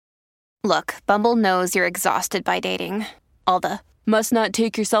Look, Bumble knows you're exhausted by dating. All the must not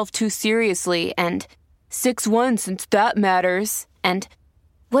take yourself too seriously and 6'1" since that matters. And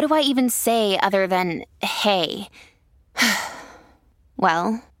what do I even say other than hey?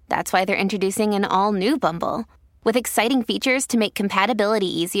 Well, that's why they're introducing an all-new Bumble with exciting features to make compatibility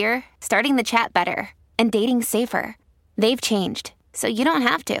easier, starting the chat better, and dating safer. They've changed, so you don't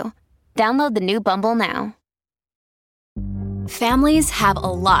have to. Download the new Bumble now. Families have a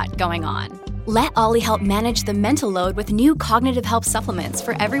lot going on. Let Ollie help manage the mental load with new cognitive help supplements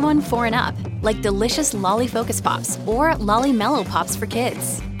for everyone 4 and up, like delicious Lolly Focus Pops or Lolly Mellow Pops for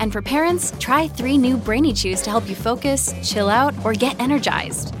kids. And for parents, try 3 new Brainy Chews to help you focus, chill out, or get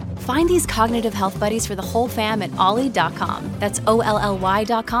energized. Find these cognitive health buddies for the whole fam at ollie.com. That's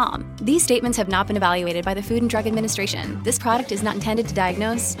OLLY.com. These statements have not been evaluated by the Food and Drug Administration. This product is not intended to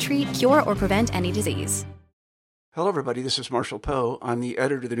diagnose, treat, cure, or prevent any disease. Hello, everybody. This is Marshall Poe. I'm the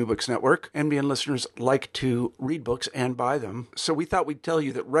editor of the New Books Network. NBN listeners like to read books and buy them. So we thought we'd tell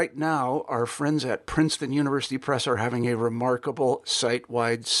you that right now, our friends at Princeton University Press are having a remarkable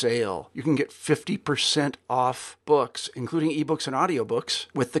site-wide sale. You can get 50% off books, including ebooks and audiobooks,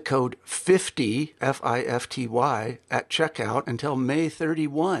 with the code 50, F-I-F-T-Y, at checkout until May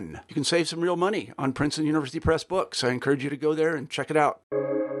 31. You can save some real money on Princeton University Press books. I encourage you to go there and check it out.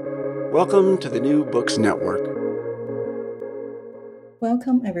 Welcome to the New Books Network.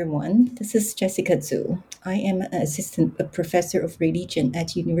 Welcome, everyone. This is Jessica Zhu. I am an assistant professor of religion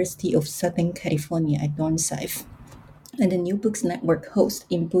at University of Southern California at Dornsife, and the New Books Network host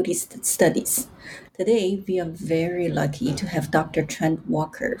in Buddhist studies. Today, we are very lucky to have Dr. Trent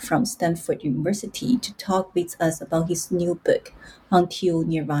Walker from Stanford University to talk with us about his new book, Until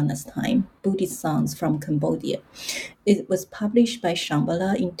Nirvana's Time, Buddhist Songs from Cambodia. It was published by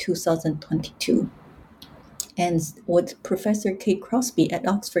Shambhala in 2022. And what Professor Kate Crosby at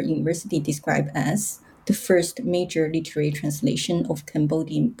Oxford University described as the first major literary translation of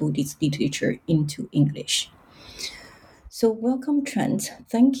Cambodian Buddhist literature into English. So welcome, Trent.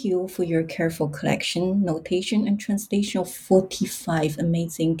 Thank you for your careful collection, notation, and translation of 45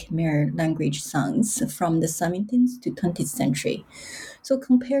 amazing Khmer language songs from the 17th to 20th century. So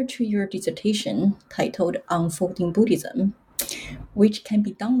compared to your dissertation titled Unfolding Buddhism, which can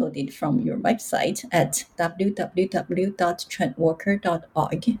be downloaded from your website at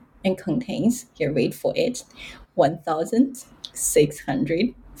www.trentwalker.org and contains, here wait for it,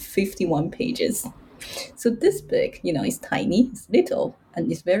 1,651 pages. So this book, is tiny, it's little,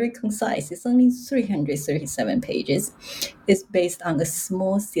 and it's very concise. It's only 337 pages. It's based on a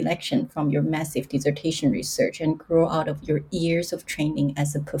small selection from your massive dissertation research and grow out of your years of training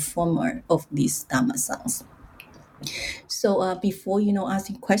as a performer of these Dharma songs. So before,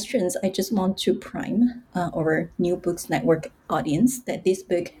 asking questions, I just want to prime our New Books Network audience that this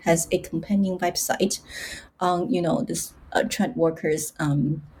book has a companion website on, this Trent Walker's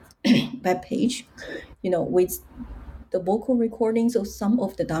webpage, with the vocal recordings of some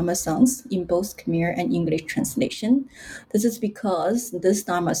of the Dharma songs in both Khmer and English translation. This is because these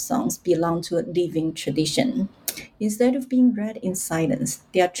Dharma songs belong to a living tradition. Instead of being read in silence,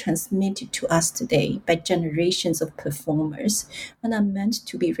 they are transmitted to us today by generations of performers and are meant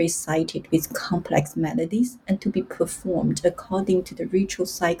to be recited with complex melodies and to be performed according to the ritual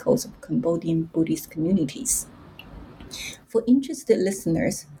cycles of Cambodian Buddhist communities. For interested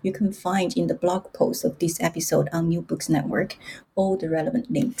listeners, you can find in the blog post of this episode on New Books Network all the relevant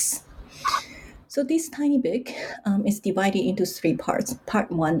links. So this tiny book is divided into 3 parts. Part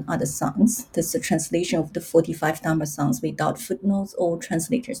 1 are the songs. That's the translation of the 45 Dharma songs without footnotes or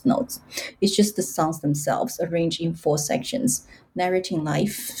translator's notes. It's just the songs themselves arranged in 4 sections. Narrating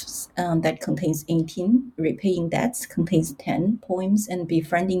life that contains 18, repaying debts contains 10 poems, and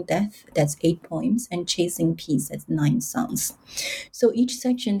befriending death, that's 8 poems, and chasing peace, that's 9 songs. So each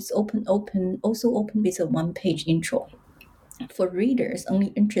section is also open with a 1-page intro. For readers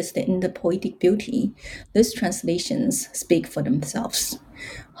only interested in the poetic beauty, these translations speak for themselves.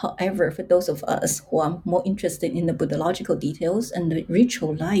 However, for those of us who are more interested in the Buddhological details and the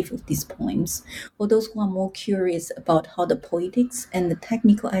ritual life of these poems, or those who are more curious about how the poetics and the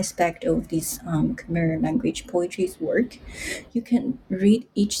technical aspect of these Khmer language poetries work, you can read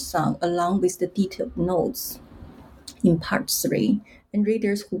each song along with the detailed notes in part 3 And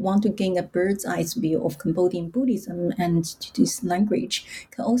readers who want to gain a bird's eye view of Cambodian Buddhism and this language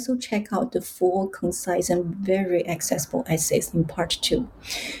can also check out the full, concise, and very accessible essays in part 2.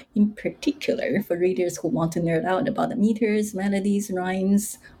 In particular, for readers who want to nerd out about the meters, melodies,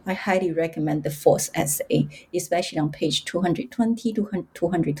 rhymes, I highly recommend the fourth essay, especially on page 220 to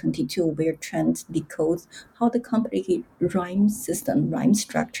 222, where Trent decodes how the complicated rhyme system, rhyme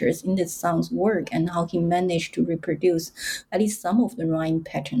structures in the songs work, and how he managed to reproduce at least some of the rhyme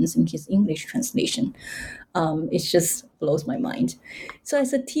patterns in his English translation. It just blows my mind. So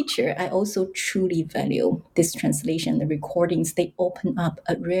as a teacher, I also truly value this translation. The recordings, they open up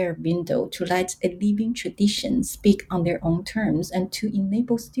a rare window to let a living tradition speak on their own terms and to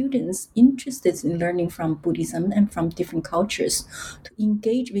enable students interested in learning from Buddhism and from different cultures to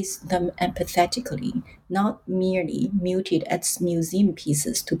engage with them empathetically, not merely muted as museum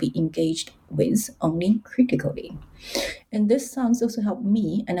pieces to be engaged with only critically. And this sounds also helped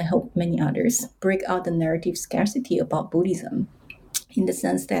me, and I hope many others, break out the narrative scarcity about Buddhism, in the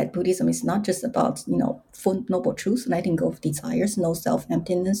sense that Buddhism is not just about, Four Noble Truths, letting go of desires, no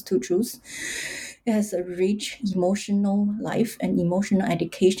self-emptiness, two truths. It has a rich emotional life, and emotional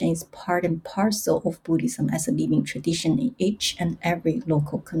education is part and parcel of Buddhism as a living tradition in each and every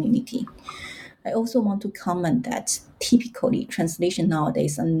local community. I also want to comment that typically translation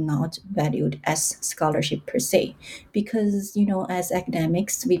nowadays are not valued as scholarship per se, because, as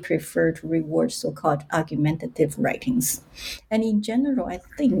academics, we prefer to reward so-called argumentative writings. And in general, I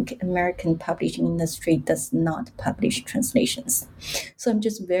think American publishing industry does not publish translations. So I'm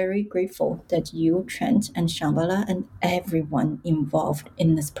just very grateful that you, Trent, and Shambhala, and everyone involved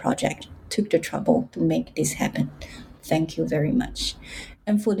in this project took the trouble to make this happen. Thank you very much.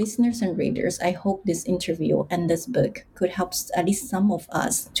 And for listeners and readers, I hope this interview and this book could help at least some of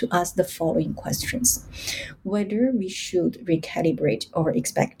us to ask the following questions. Whether we should recalibrate our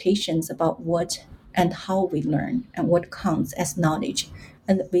expectations about what and how we learn and what counts as knowledge,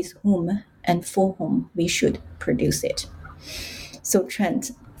 and with whom and for whom we should produce it. So,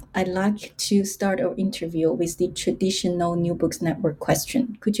 Trent, I'd like to start our interview with the traditional New Books Network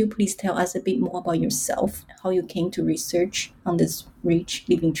question. Could you please tell us a bit more about yourself, how you came to research on this rich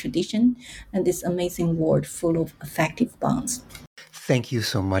living tradition and this amazing world full of affective bonds? Thank you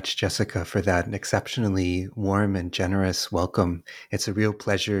so much, Jessica, for that exceptionally warm and generous welcome. It's a real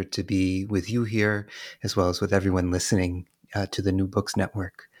pleasure to be with you here, as well as with everyone listening to the New Books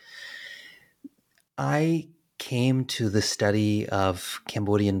Network. I came to the study of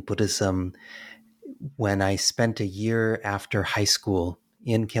Cambodian Buddhism when I spent a year after high school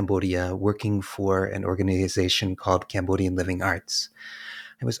in Cambodia working for an organization called Cambodian Living Arts.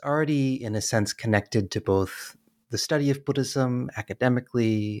 I was already, in a sense, connected to both the study of Buddhism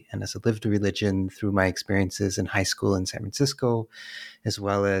academically and as a lived religion through my experiences in high school in San Francisco, as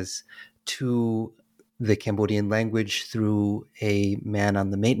well as to the Cambodian language through a man on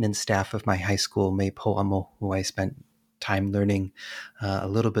the maintenance staff of my high school, May Po Amo, who I spent time learning a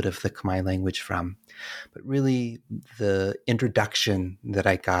little bit of the Khmer language from. But really, the introduction that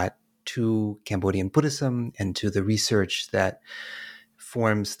I got to Cambodian Buddhism and to the research that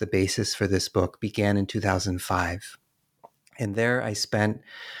forms the basis for this book began in 2005. And there I spent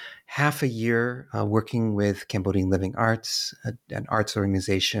half a year working with Cambodian Living Arts, an arts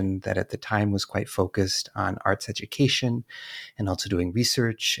organization that at the time was quite focused on arts education and also doing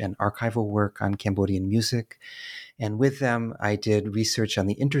research and archival work on Cambodian music. And with them, I did research on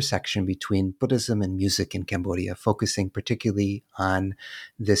the intersection between Buddhism and music in Cambodia, focusing particularly on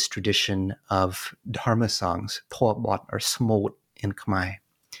this tradition of Dharma songs, Thoabot or Smot in Khmer.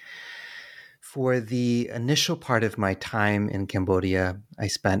 For the initial part of my time in Cambodia, I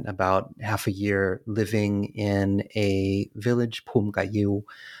spent about half a year living in a village, Phum Gayu,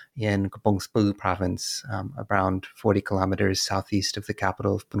 in Kampong Speu province, around 40 kilometers southeast of the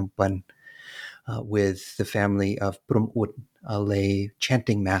capital of Phnom Penh, with the family of Prum Ut, a lay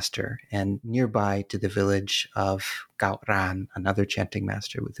chanting master, and nearby to the village of Cao Ran, another chanting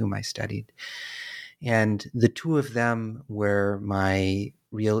master with whom I studied. And the two of them were my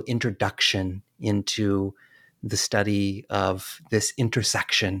real introduction into the study of this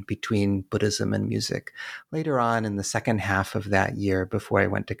intersection between Buddhism and music. Later on, in the second half of that year, before I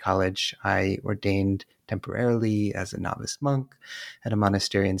went to college, I ordained temporarily as a novice monk at a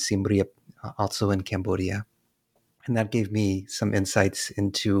monastery in Siem Reap, also in Cambodia. And that gave me some insights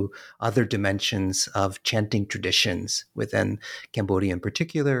into other dimensions of chanting traditions within Cambodia in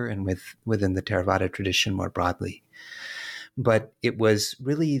particular and within the Theravada tradition more broadly. But it was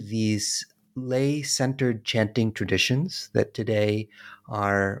really these lay-centered chanting traditions that today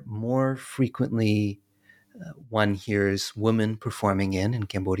are more frequently one hears women performing in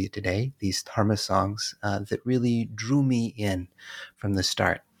Cambodia today, these Dharma songs that really drew me in from the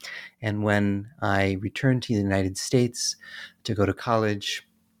start. And when I returned to the United States to go to college,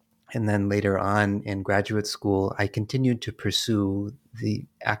 and then later on in graduate school, I continued to pursue the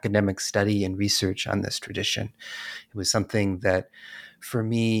academic study and research on this tradition. It was something that, for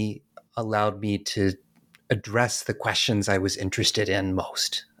me, allowed me to address the questions I was interested in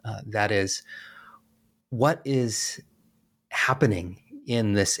most. That is, what is happening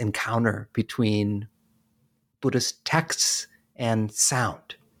in this encounter between Buddhist texts and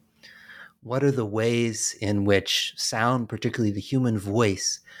sound? What are the ways in which sound, particularly the human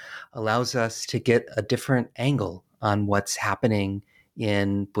voice, allows us to get a different angle on what's happening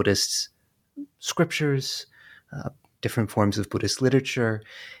in Buddhist scriptures, different forms of Buddhist literature,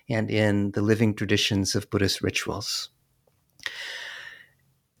 and in the living traditions of Buddhist rituals?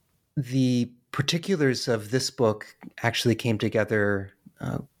 The particulars of this book actually came together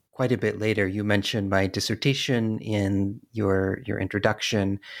quite a bit later. You mentioned my dissertation in your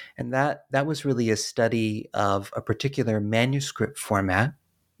introduction, and that was really a study of a particular manuscript format.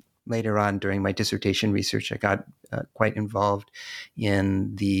 Later on during my dissertation research, I got quite involved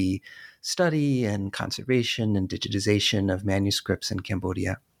in the study and conservation and digitization of manuscripts in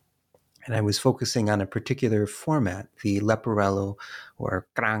Cambodia. And I was focusing on a particular format, the leporello or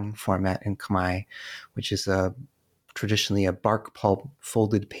krang format in Khmer, which is traditionally a bark pulp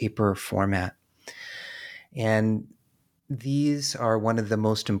folded paper format. And these are one of the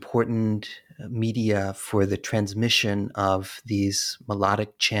most important media for the transmission of these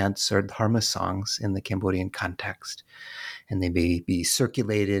melodic chants or dharma songs in the Cambodian context. And they may be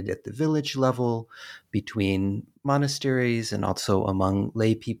circulated at the village level, between monasteries, and also among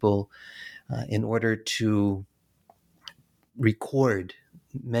lay people in order to record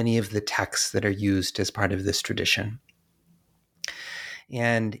many of the texts that are used as part of this tradition.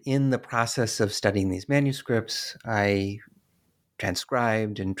 And in the process of studying these manuscripts, I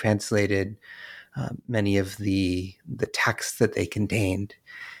transcribed and translated many of the texts that they contained.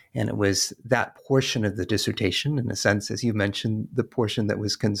 And it was that portion of the dissertation, in a sense, as you mentioned, the portion that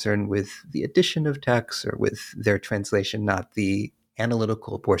was concerned with the addition of texts or with their translation, not the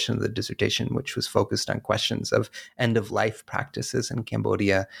analytical portion of the dissertation, which was focused on questions of end-of-life practices in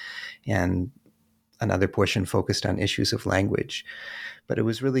Cambodia, and another portion focused on issues of language. But it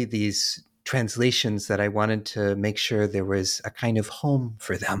was really these translations that I wanted to make sure there was a kind of home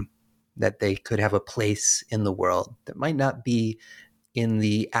for them, that they could have a place in the world that might not be in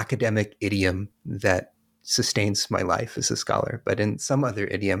the academic idiom that sustains my life as a scholar, but in some other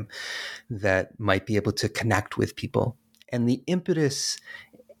idiom that might be able to connect with people. And the impetus,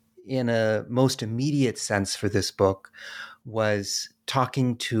 in a most immediate sense, for this book was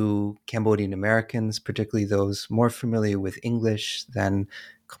talking to Cambodian Americans, particularly those more familiar with English than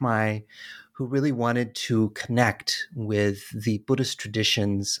Khmer, who really wanted to connect with the Buddhist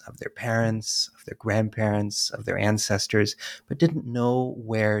traditions of their parents, of their grandparents, of their ancestors, but didn't know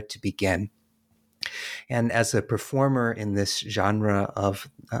where to begin. And as a performer in this genre of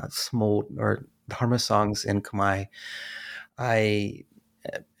smol or dharma songs in Khmer, I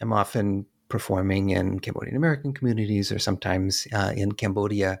am often performing in Cambodian American communities or sometimes in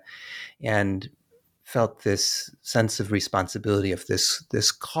Cambodia, and felt this sense of responsibility of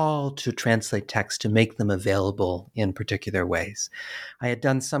this call to translate text, to make them available in particular ways. I had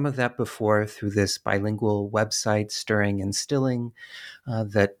done some of that before through this bilingual website, Stirring and Stilling,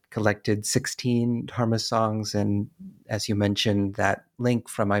 that collected 16 Dharma songs. And as you mentioned, that link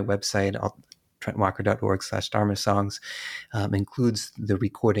from my website, trentwalker.org/Dharma songs, includes the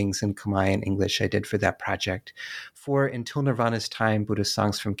recordings in Khmer and English I did for that project. For Until Nirvana's Time, Buddhist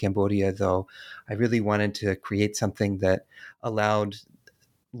Songs from Cambodia, though, I really wanted to create something that allowed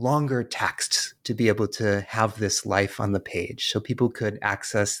longer texts to be able to have this life on the page, so people could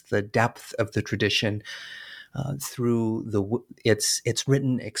access the depth of the tradition through its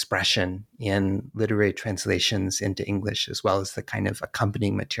written expression in literary translations into English, as well as the kind of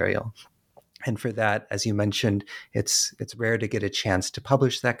accompanying material. And for that, as you mentioned, it's rare to get a chance to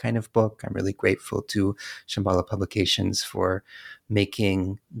publish that kind of book. I'm really grateful to Shambhala Publications for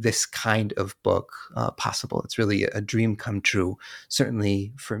making this kind of book possible. It's really a dream come true,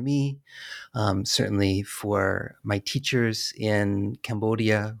 certainly for me, certainly for my teachers in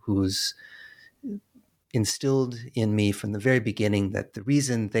Cambodia, who's instilled in me from the very beginning that the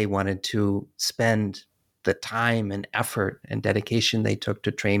reason they wanted to spend the time and effort and dedication they took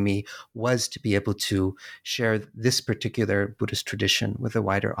to train me was to be able to share this particular Buddhist tradition with a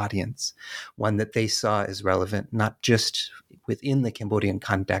wider audience, one that they saw as relevant, not just within the Cambodian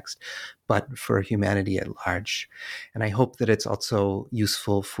context, but for humanity at large. And I hope that it's also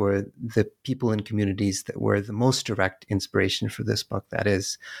useful for the people and communities that were the most direct inspiration for this book, that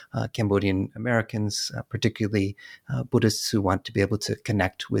is Cambodian Americans, particularly Buddhists who want to be able to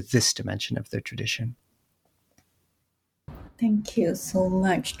connect with this dimension of their tradition. Thank you so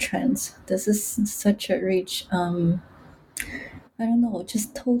much, Trent. This is such a rich, I don't know,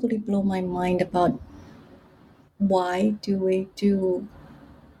 just totally blow my mind about why do we do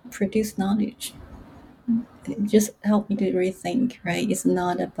produce knowledge. It just helped me to rethink, right? It's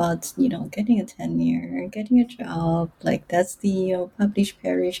not about, getting a tenure, getting a job, like that's the publish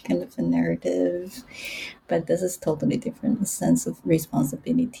perish kind of a narrative. But this is totally different, a sense of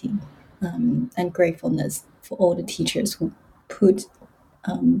responsibility and gratefulness for all the teachers who put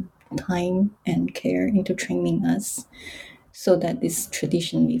time and care into training us so that this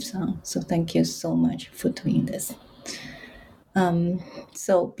tradition lives on. So thank you so much for doing this.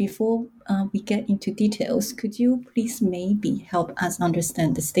 So before we get into details, could you please maybe help us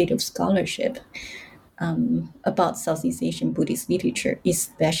understand the state of scholarship about Southeast Asian Buddhist literature,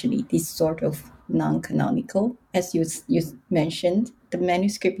 especially this sort of non-canonical? As you mentioned, the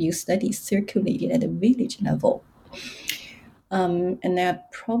manuscript you study circulated at the village level. And they're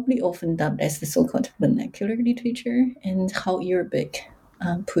probably often dubbed as the so-called vernacular literature, and how your book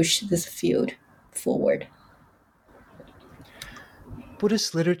pushed this field forward.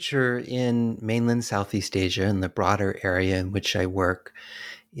 Buddhist literature in mainland Southeast Asia and the broader area in which I work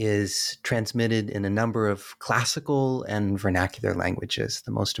is transmitted in a number of classical and vernacular languages.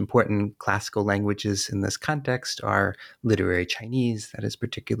 The most important classical languages in this context are literary Chinese, that is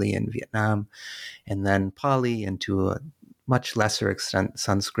particularly in Vietnam, and then Pali, and to a much lesser extent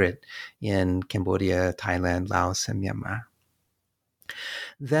Sanskrit in Cambodia, Thailand, Laos, and Myanmar.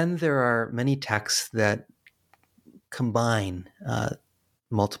 Then there are many texts that combine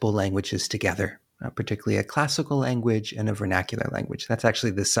multiple languages together, particularly a classical language and a vernacular language. That's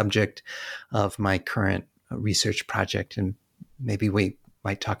actually the subject of my current research project, and maybe we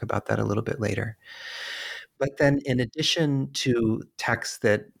might talk about that a little bit later. But then in addition to texts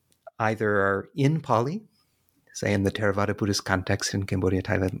that either are in Pali, say in the Theravada Buddhist context in Cambodia,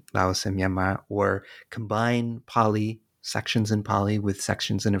 Thailand, Laos, and Myanmar, or combine Pali, sections in Pali with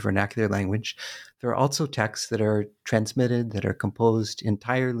sections in a vernacular language, there are also texts that are transmitted, that are composed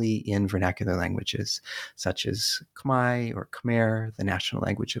entirely in vernacular languages, such as Khmer or Khmer, the national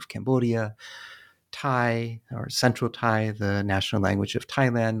language of Cambodia, Thai or Central Thai, the national language of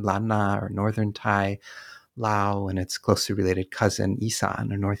Thailand, Lanna or Northern Thai, Lao and its closely related cousin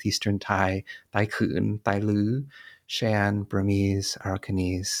Isan or Northeastern Thai, Thai Khun, Thai Lu, Shan, Burmese,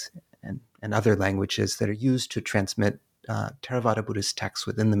 Arakanese, and other languages that are used to transmit Theravada Buddhist texts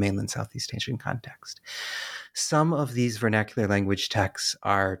within the mainland Southeast Asian context. Some of these vernacular language texts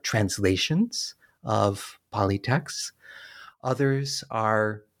are translations of Pali texts. Others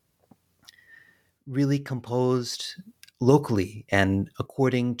are really composed locally and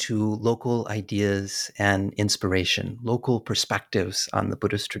according to local ideas and inspiration, local perspectives on the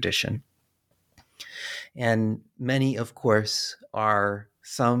Buddhist tradition. And many, of course, are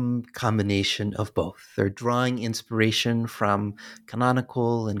some combination of both. They're drawing inspiration from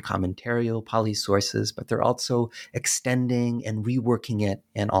canonical and commentarial Pali sources, but they're also extending and reworking it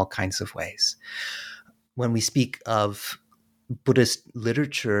in all kinds of ways. When we speak of Buddhist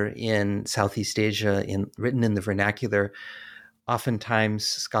literature in Southeast Asia, written in the vernacular, oftentimes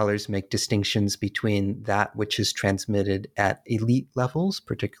scholars make distinctions between that which is transmitted at elite levels,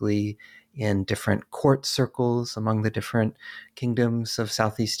 particularly in different court circles among the different kingdoms of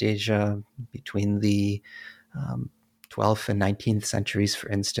Southeast Asia, between the 12th and 19th centuries, for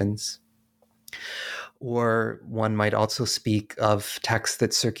instance. Or one might also speak of texts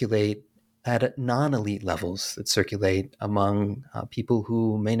that circulate at non-elite levels, that circulate among people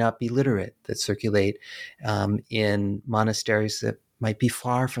who may not be literate, that circulate in monasteries that might be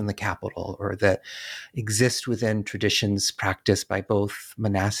far from the capital, or that exist within traditions practiced by both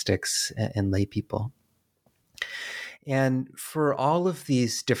monastics and lay people. And for all of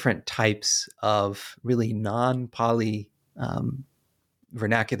these different types of really non-Pali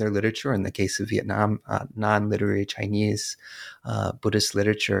vernacular literature, in the case of Vietnam, non-literary Chinese Buddhist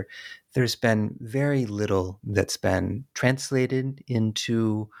literature, there's been very little that's been translated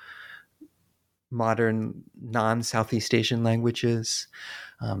into modern non-Southeast Asian languages.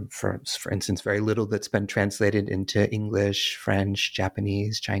 For instance, very little that's been translated into English, French,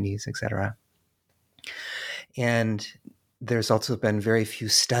 Japanese, Chinese, etc. And there's also been very few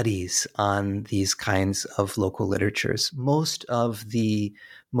studies on these kinds of local literatures. Most of the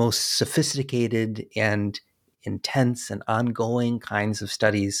most sophisticated and intense and ongoing kinds of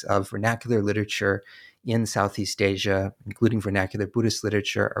studies of vernacular literature in Southeast Asia, including vernacular Buddhist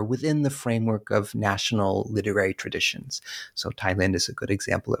literature, are within the framework of national literary traditions. So Thailand is a good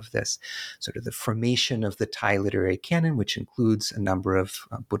example of this. Sort of the formation of the Thai literary canon, which includes a number of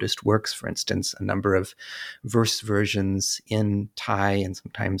Buddhist works, for instance, a number of verse versions in Thai and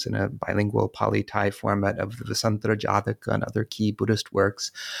sometimes in a bilingual Pali-Thai format of the Vasantra Jataka and other key Buddhist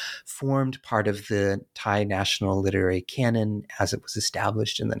works, formed part of the Thai national literary canon as it was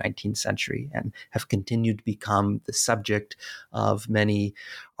established in the 19th century and have continued to become the subject of many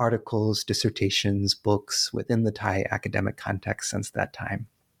articles, dissertations, books within the Thai academic context since that time.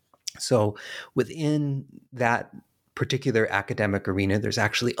 So within that particular academic arena, there's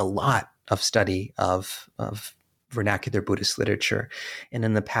actually a lot of study of vernacular Buddhist literature. And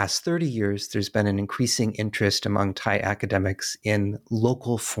in the past 30 years, there's been an increasing interest among Thai academics in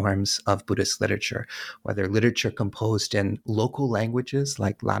local forms of Buddhist literature, whether literature composed in local languages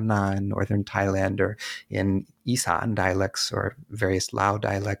like Lana in northern Thailand or in Isan dialects or various Lao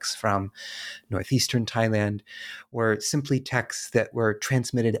dialects from northeastern Thailand, or simply texts that were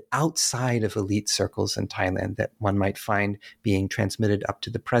transmitted outside of elite circles in Thailand that one might find being transmitted up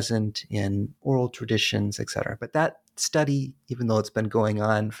to the present in oral traditions, etc. But that study, even though it's been going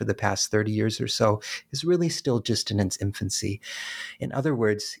on for the past 30 years or so, is really still just in its infancy. In other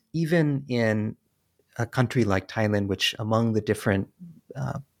words, even in a country like Thailand, which among the different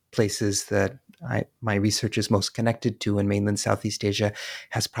places that my research is most connected to in mainland Southeast Asia,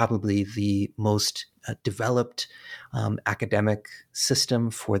 has probably the most developed academic system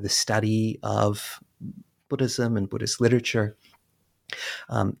for the study of Buddhism and Buddhist literature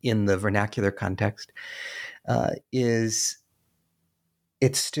in the vernacular context, it's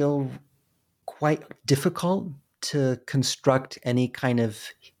still quite difficult to construct any kind of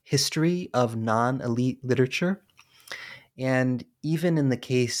history of non-elite literature. And even in the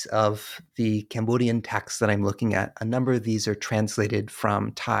case of the Cambodian texts that I'm looking at, a number of these are translated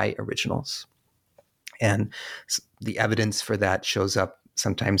from Thai originals. And the evidence for that shows up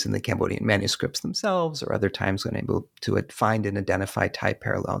sometimes in the Cambodian manuscripts themselves, or other times when I'm able to find and identify Thai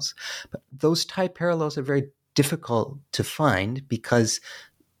parallels. But those Thai parallels are very difficult to find because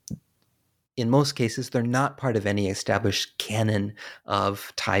in most cases, they're not part of any established canon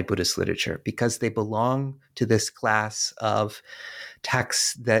of Thai Buddhist literature because they belong to this class of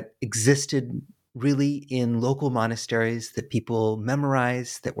texts that existed really in local monasteries that people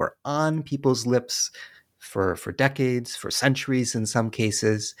memorized, that were on people's lips for decades, for centuries in some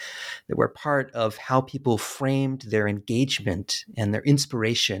cases, that were part of how people framed their engagement and their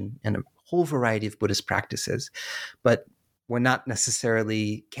inspiration in a whole variety of Buddhist practices. But were not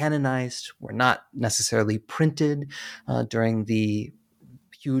necessarily canonized, were not necessarily printed during the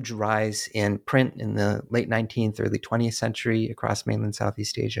huge rise in print in the late 19th, early 20th century across mainland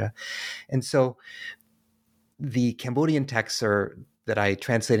Southeast Asia. And so the Cambodian texts that I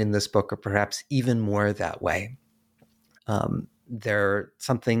translate in this book are perhaps even more that way. They're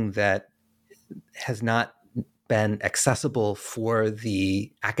something that has not been accessible for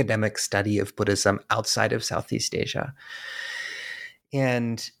the academic study of Buddhism outside of Southeast Asia.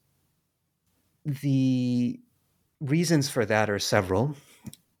 And the reasons for that are several.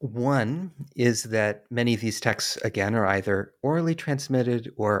 One is that many of these texts, again, are either orally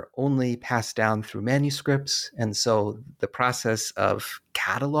transmitted or only passed down through manuscripts. And so the process of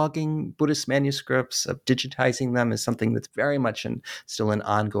cataloging Buddhist manuscripts, of digitizing them, is something that's very much still an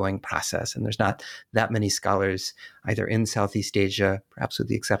ongoing process. And there's not that many scholars either in Southeast Asia, perhaps with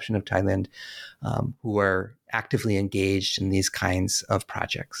the exception of Thailand, who are actively engaged in these kinds of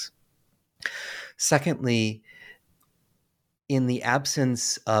projects. Secondly, in the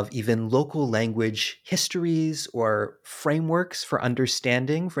absence of even local language histories or frameworks for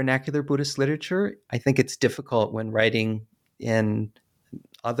understanding vernacular Buddhist literature, I think it's difficult when writing in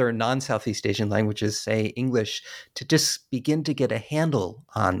other non-Southeast Asian languages, say English, to just begin to get a handle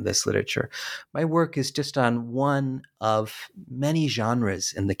on this literature. My work is just on one of many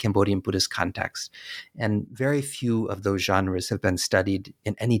genres in the Cambodian Buddhist context, and very few of those genres have been studied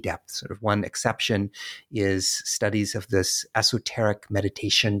in any depth. Sort of one exception is studies of this esoteric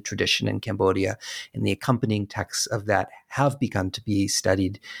meditation tradition in Cambodia, and the accompanying texts of that have begun to be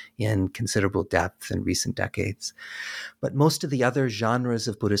studied in considerable depth in recent decades. But most of the other genres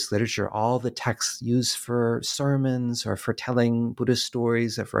of Buddhist literature, all the texts used for sermons or for telling Buddhist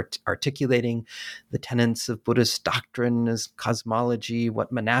stories or for articulating the tenets of Buddhist doctrine as cosmology,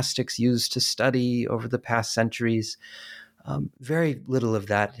 what monastics used to study over the past centuries, very little of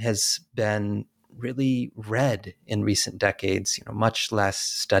that has been really read in recent decades, much less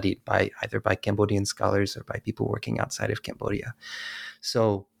studied either by Cambodian scholars or by people working outside of Cambodia.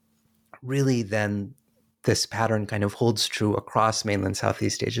 So really then this pattern kind of holds true across mainland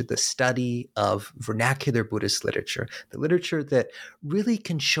Southeast Asia, the study of vernacular Buddhist literature, the literature that really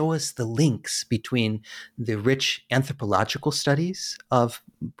can show us the links between the rich anthropological studies of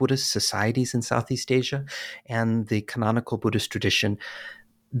Buddhist societies in Southeast Asia and the canonical Buddhist tradition.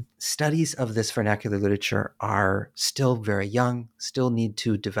 Studies of this vernacular literature are still very young, still need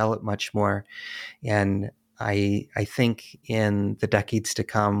to develop much more. And I think in the decades to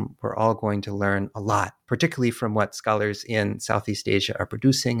come, we're all going to learn a lot, particularly from what scholars in Southeast Asia are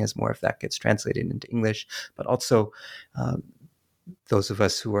producing as more of that gets translated into English, but also those of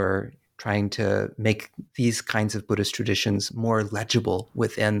us who are trying to make these kinds of Buddhist traditions more legible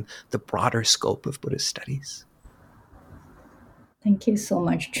within the broader scope of Buddhist studies. Thank you so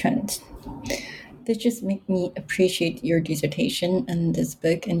much, Trent. This just made me appreciate your dissertation and this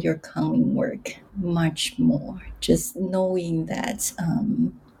book and your coming work much more. Just knowing that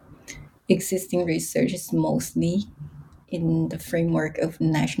existing research is mostly in the framework of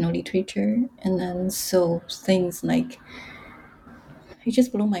national literature, and then so things like, it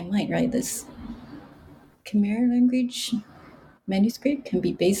just blew my mind, right? This Khmer language manuscript can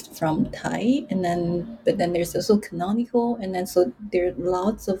be based from Thai, but then there's also canonical, and then so there are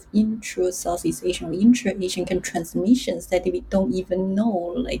lots of intra-Southeast Asian or intra-Asian transmissions that we don't even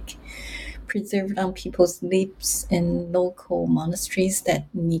know, like preserved on people's lips in local monasteries that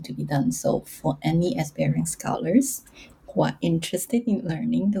need to be done. So for any aspiring scholars who are interested in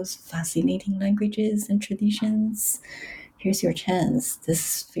learning those fascinating languages and traditions, here's your chance.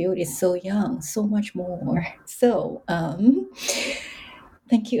 This field is so young, so much more. So,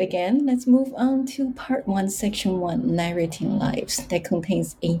 thank you again. Let's move on to part 1, section 1, narrating lives, that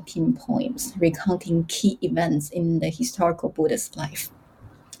contains 18 poems recounting key events in the historical Buddhist life,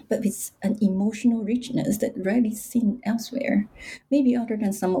 but with an emotional richness that rarely seen elsewhere, maybe other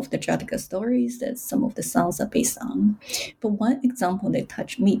than some of the Jataka stories that some of the songs are based on. But one example that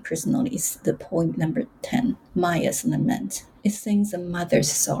touched me personally is the poem number 10, Maya's Lament. It sings a mother's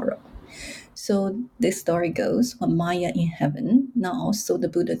sorrow. So this story goes, when Maya in heaven now saw the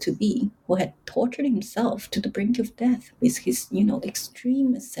Buddha to be, who had tortured himself to the brink of death with his,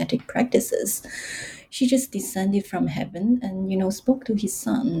 extreme ascetic practices, she just descended from heaven and, spoke to his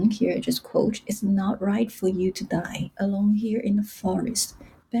son. Here I just quote, "It's not right for you to die alone here in the forest.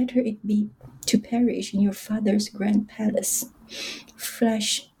 Better it be to perish in your father's grand palace.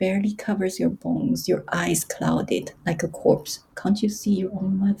 Flesh barely covers your bones, your eyes clouded like a corpse. Can't you see your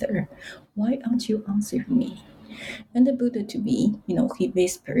own mother? Why aren't you answering me?" And the Buddha to be, he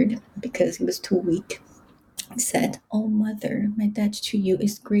whispered because he was too weak. He said, "Oh mother, my debt to you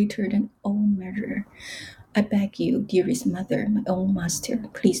is greater than all measure. I beg you, dearest mother, my own master,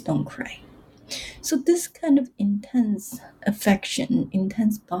 please don't cry." So this kind of intense affection,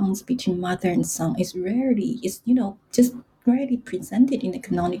 intense bonds between mother and son is just rarely presented in the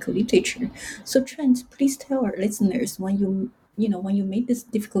canonical literature. So Trent, please tell our listeners when you made these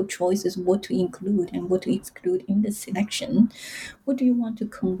difficult choices, what to include and what to exclude in the selection. What do you want to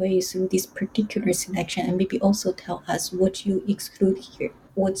convey through this particular selection, and maybe also tell us what you exclude here,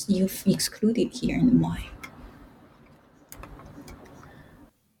 what you've excluded here, and why?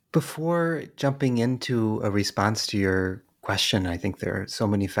 Before jumping into a response to your question, I think there are so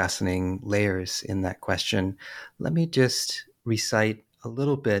many fascinating layers in that question. Let me just recite a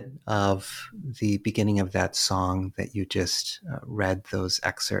little bit of the beginning of that song that you just read those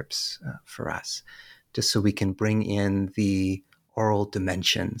excerpts for us, just so we can bring in the oral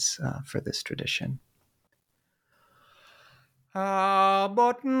dimensions for this tradition. บ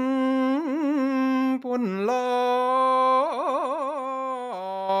ทปุ่นล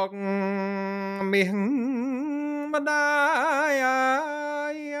อกมิงมาได้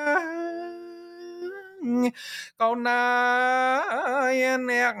កោណាយ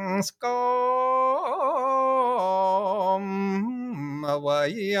អ្នកស្គមអ្វី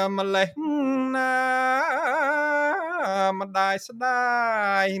ម្លេះណាម្ដាយស្ដា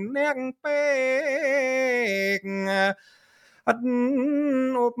យអ្នកពេក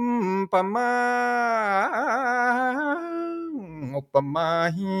Upamahiyang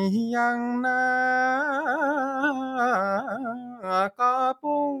nakapungman.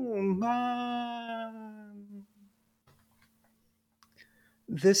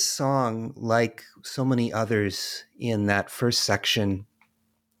 This song, like so many others in that first section,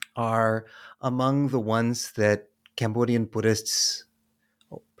 are among the ones that Cambodian Buddhists,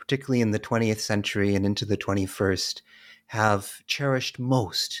 particularly in the 20th century and into the 21st, have cherished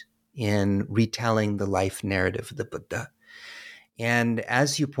most in retelling the life narrative of the Buddha. And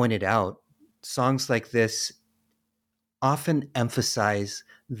as you pointed out, songs like this often emphasize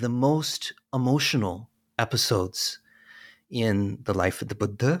the most emotional episodes in the life of the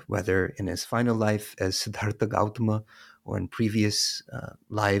Buddha, whether in his final life as Siddhartha Gautama or in previous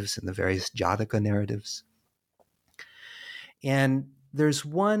lives in the various Jataka narratives. And there's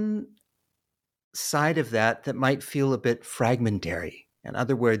one side of that might feel a bit fragmentary. In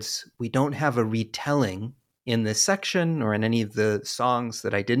other words, we don't have a retelling in this section or in any of the songs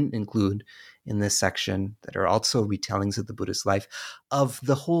that I didn't include in this section that are also retellings of the Buddha's life of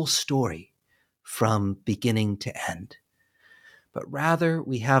the whole story from beginning to end. But rather,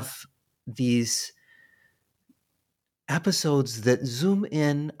 we have these episodes that zoom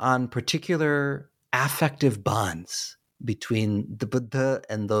in on particular affective bonds between the Buddha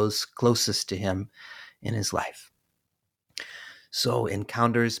and those closest to him in his life. So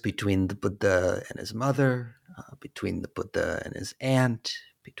encounters between the Buddha and his mother, between the Buddha and his aunt,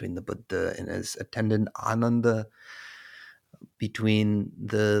 between the Buddha and his attendant Ananda, between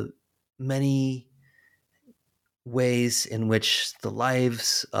the many ways in which the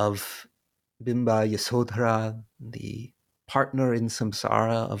lives of Bimba Yasodhara, the partner in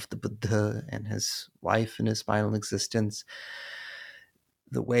samsara of the Buddha and his wife in his final existence,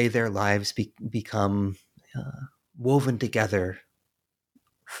 the way their lives become woven together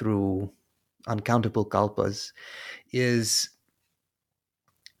through uncountable kalpas is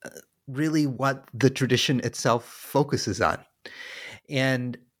really what the tradition itself focuses on.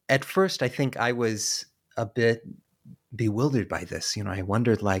 And at first, I think I was a bit bewildered by this. I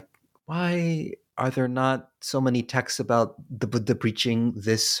wondered, why are there not so many texts about the Buddha preaching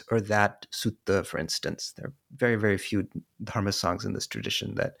this or that sutta, for instance? There are very, very few dharma songs in this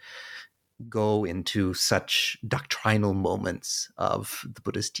tradition that go into such doctrinal moments of the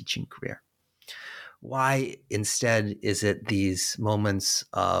Buddha's teaching career. Why instead is it these moments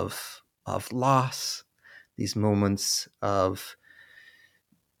of loss, these moments of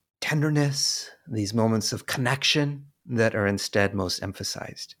tenderness, these moments of connection that are instead most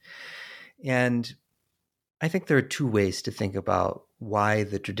emphasized? And I think there are two ways to think about why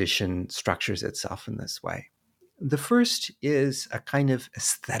the tradition structures itself in this way. The first is a kind of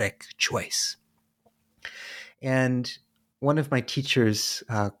aesthetic choice. And one of my teachers,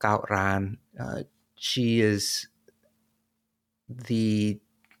 Kao Ran, she is the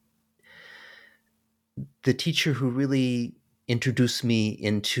teacher who really introduced me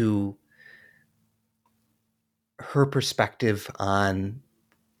into her perspective on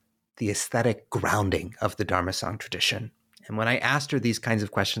the aesthetic grounding of the Dharma song tradition. And when I asked her these kinds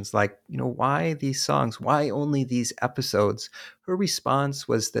of questions, like, why these songs? Why only these episodes? Her response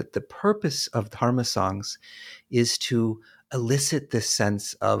was that the purpose of Dharma songs is to elicit this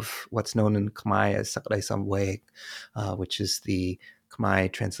sense of what's known in Khmer as Sakrai Samveg, which is the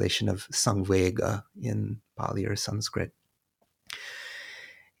Khmer translation of Samvega in Pali or Sanskrit.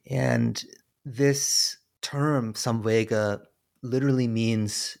 And this term, Samvega, literally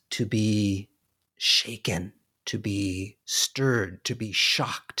means to be shaken, to be stirred, to be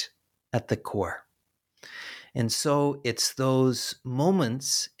shocked at the core. And so it's those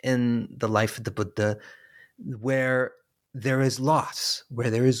moments in the life of the Buddha where there is loss,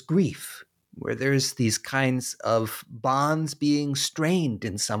 where there is grief, where there's these kinds of bonds being strained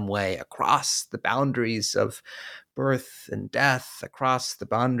in some way across the boundaries of birth and death, across the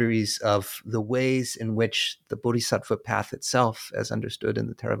boundaries of the ways in which the Bodhisattva path itself, as understood in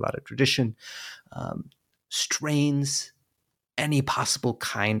the Theravada tradition, strains any possible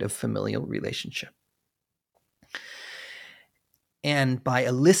kind of familial relationship. And by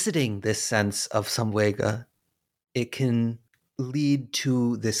eliciting this sense of samvega, it can lead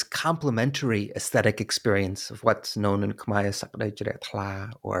to this complementary aesthetic experience of what's known in Khmer as Sakrai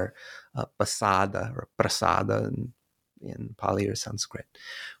Jiretla or Pasada or Prasada in Pali or Sanskrit,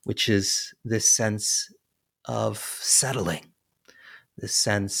 which is this sense of settling, this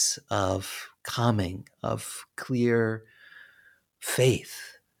sense of calming, of clear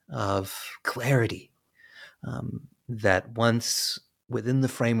faith, of clarity, that once within the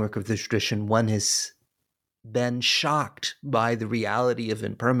framework of the tradition, one has been shocked by the reality of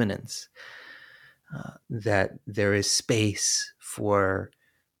impermanence, that there is space for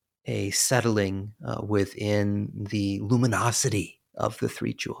a settling within the luminosity of the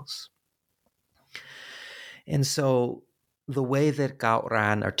three jewels. And so the way that Cao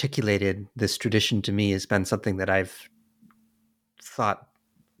Ran articulated this tradition to me has been something that I've thought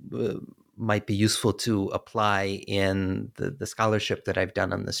might be useful to apply in the scholarship that I've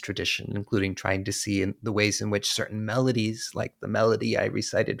done on this tradition, including trying to see in the ways in which certain melodies, like the melody I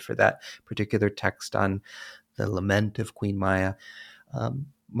recited for that particular text on the lament of Queen Maya,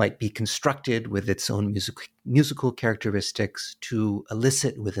 might be constructed with its own musical characteristics to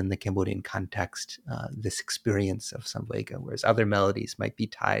elicit within the Cambodian context this experience of Samvega, whereas other melodies might be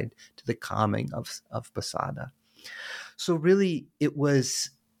tied to the calming of Pasada. So really, it was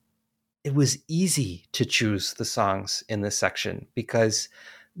easy to choose the songs in this section because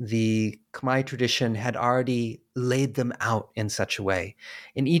the Khmer tradition had already laid them out in such a way.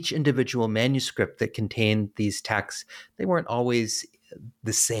 In each individual manuscript that contained these texts, they weren't always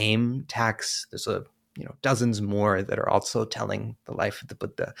the same texts. There's dozens more that are also telling the life of the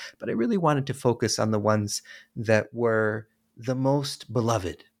Buddha. But I really wanted to focus on the ones that were the most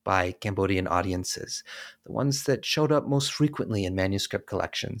beloved by Cambodian audiences, the ones that showed up most frequently in manuscript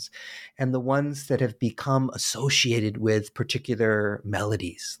collections, and the ones that have become associated with particular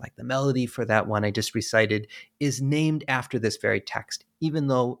melodies. Like the melody for that one I just recited is named after this very text, even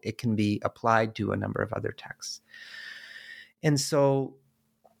though it can be applied to a number of other texts. And so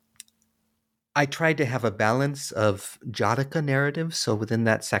I tried to have a balance of Jataka narratives. So within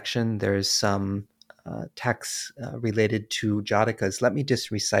that section, there's some texts related to Jatakas. Let me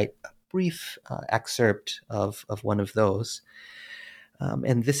just recite a brief excerpt of one of those.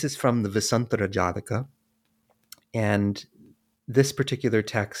 And this is from the Visantara Jataka. And this particular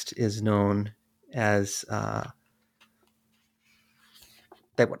text is known as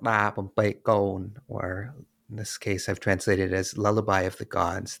or in this case, I've translated it as Lullaby of the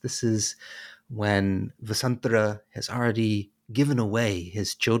Gods. This is when Vasantara has already given away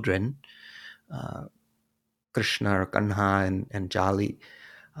his children, Krishna or Kanha and Jali,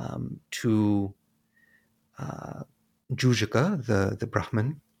 to Jujaka, the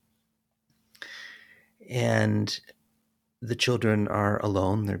Brahmin. And the children are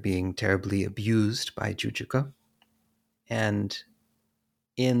alone. They're being terribly abused by Jujaka. And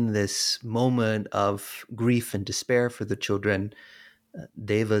in this moment of grief and despair for the children,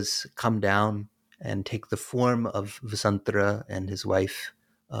 devas come down and take the form of Vasantara and his wife,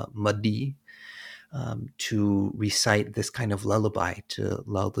 Madi, to recite this kind of lullaby to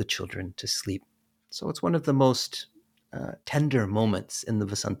lull the children to sleep. So it's one of the most tender moments in the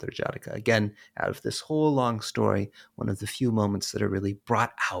Vasantara Jataka. Again, out of this whole long story, one of the few moments that are really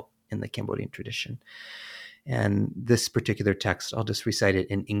brought out in the Cambodian tradition. And this particular text, I'll just recite it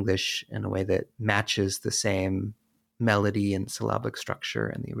in English in a way that matches the same melody and syllabic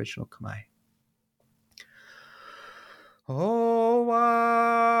structure in the original Khmer. Oh, what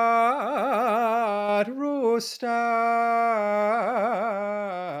rooster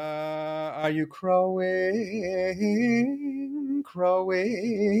are you crowing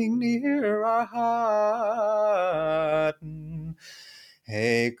near our heart?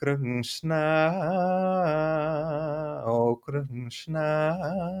 Hey Krishna, oh Krishna,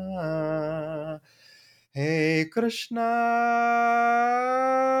 hey Krishna,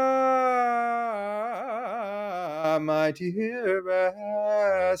 my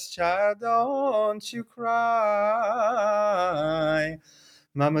dearest child, don't you cry.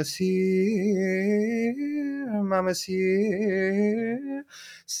 Mama's here,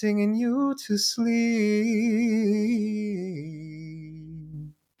 singing you to sleep.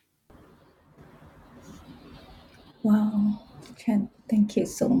 Wow, Trent, thank you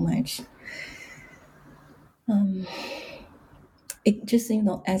so much. It just,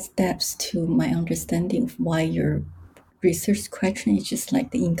 adds depth to my understanding of why your research question is just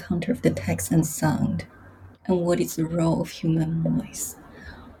like the encounter of the text and sound, and what is the role of human voice.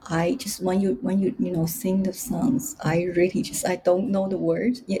 I just when you sing the songs, I don't know the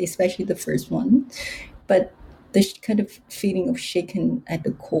words, yeah, especially the first one, but the kind of feeling of shaken at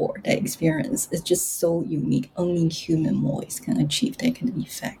the core, that experience is just so unique. Only human voice can achieve that kind of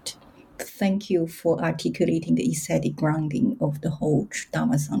effect. Thank you for articulating the aesthetic grounding of the whole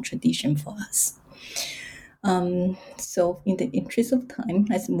Dharma song tradition for us. So in the interest of time,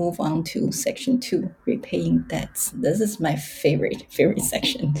 let's move on to section 2, repaying debts. This is my favorite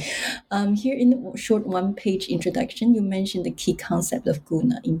section. Here in the short one-page introduction, you mentioned the key concept of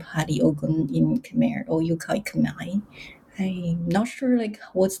guna in Pali or gun in Khmer, or you call it Khmer. I'm not sure like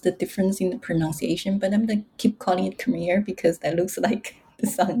what's the difference in the pronunciation, but I'm gonna keep calling it Khmer because that looks like the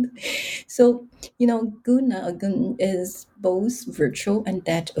sound. So, guna or gun is both virtual and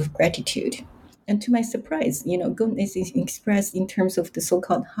that of gratitude. And to my surprise, gun is expressed in terms of the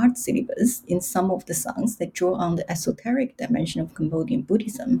so-called heart syllabus in some of the songs that draw on the esoteric dimension of Cambodian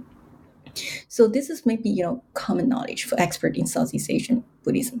Buddhism. So this is maybe, common knowledge for expert in Southeast Asian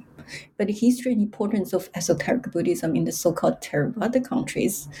Buddhism. But the history and importance of esoteric Buddhism in the so-called Theravada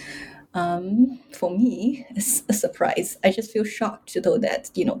countries, for me, is a surprise. I just feel shocked to know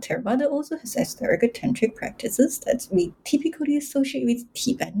that, Theravada also has esoteric tantric practices that we typically associate with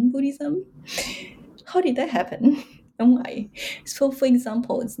Tibetan Buddhism. How did that happen? And why? So, for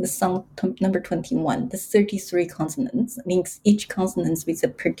example, it's the song number 21, the 33 consonants links each consonant with a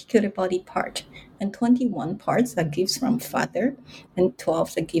particular body part, and 21 parts are gifts from father, and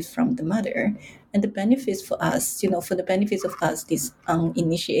 12 are gifts from the mother. And the benefits for us, for the benefits of us, this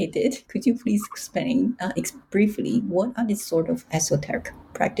uninitiated, could you please explain briefly what are these sort of esoteric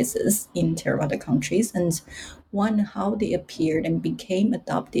practices in Theravada countries, and one, how they appeared and became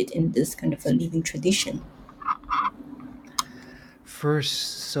adopted in this kind of a living tradition?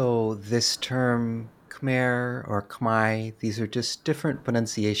 First, so this term Khmer or Khmer, these are just different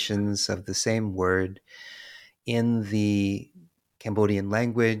pronunciations of the same word. In the Cambodian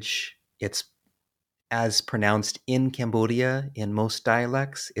language, it's as pronounced in Cambodia in most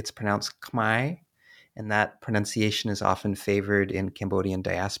dialects, it's pronounced Khmer, and that pronunciation is often favored in Cambodian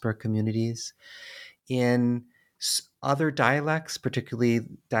diaspora communities. In other dialects, particularly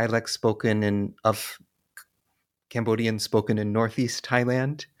dialects of Cambodian spoken in northeast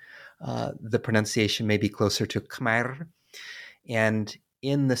Thailand, the pronunciation may be closer to Khmer. And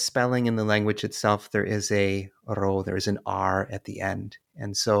in the spelling in the language itself, there is a ro, there is an R at the end.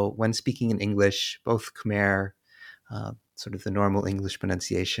 And so when speaking in English, both Khmer, sort of the normal English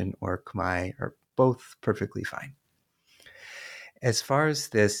pronunciation, or Khmer are both perfectly fine. As far as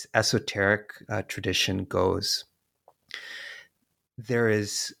this esoteric tradition goes, there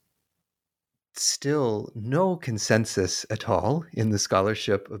is still no consensus at all in the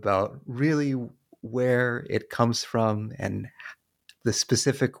scholarship about really where it comes from and the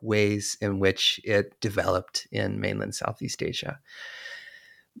specific ways in which it developed in mainland Southeast Asia.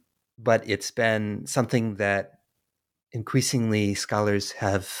 But it's been something that increasingly scholars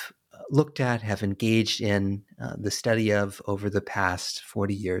have looked at, have engaged in the study of over the past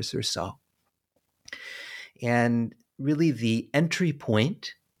 40 years or so. And really the entry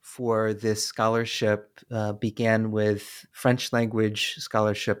point for this scholarship began with French language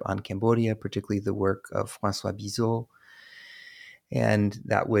scholarship on Cambodia, particularly the work of François Bizot. And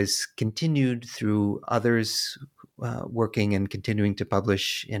that was continued through others working and continuing to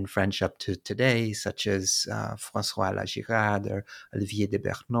publish in French up to today, such as François Lagirade or Olivier de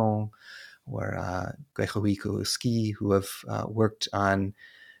Bernon or Gregory Kuruski, who have worked on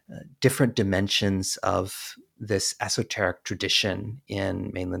different dimensions of this esoteric tradition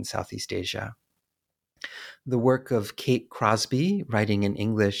in mainland Southeast Asia. The work of Kate Crosby, writing in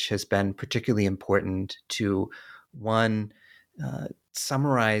English, has been particularly important to, one,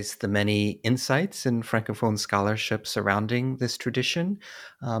 summarize the many insights in Francophone scholarship surrounding this tradition,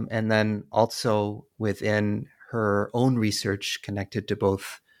 and then also within her own research connected to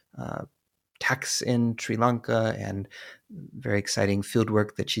both texts in Sri Lanka and very exciting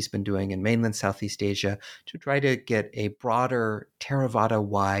fieldwork that she's been doing in mainland Southeast Asia to try to get a broader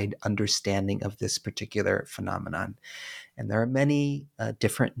Theravada-wide understanding of this particular phenomenon. And there are many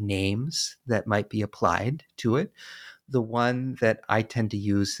different names that might be applied to it. The one that I tend to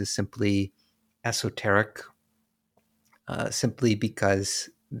use is simply esoteric, simply because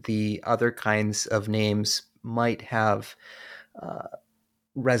the other kinds of names might have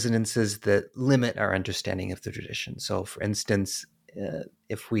resonances that limit our understanding of the tradition. So, for instance,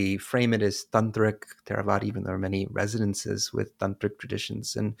 if we frame it as Tantric Theravada, even though there are many resonances with Tantric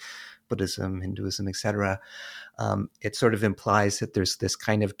traditions in Buddhism, Hinduism, etc., it sort of implies that there's this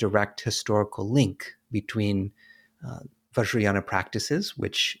kind of direct historical link between Vajrayana practices,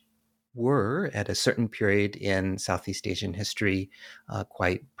 which were at a certain period in Southeast Asian history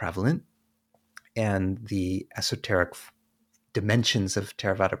quite prevalent, and the esoteric dimensions of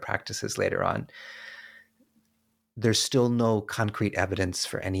Theravada practices later on. There's still no concrete evidence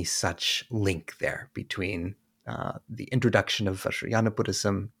for any such link there between the introduction of Vajrayana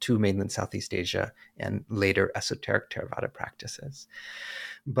Buddhism to mainland Southeast Asia and later esoteric Theravada practices.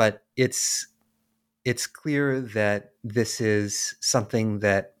 But it's clear that this is something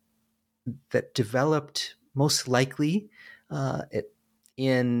that developed most likely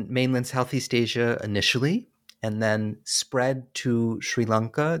in mainland Southeast Asia initially, and then spread to Sri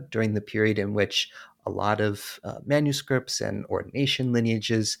Lanka during the period in which a lot of manuscripts and ordination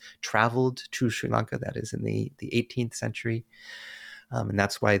lineages traveled to Sri Lanka, that is in the 18th century. And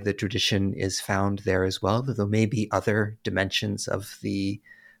that's why the tradition is found there as well, though there may be other dimensions of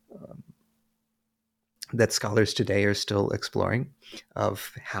that scholars today are still exploring,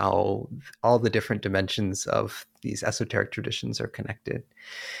 of how all the different dimensions of these esoteric traditions are connected.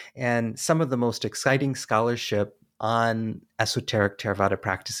 And some of the most exciting scholarship on esoteric Theravada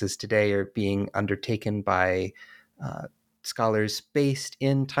practices today are being undertaken by scholars based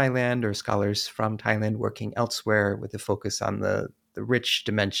in Thailand or scholars from Thailand working elsewhere, with a focus on the rich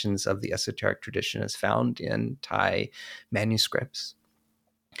dimensions of the esoteric tradition as found in Thai manuscripts.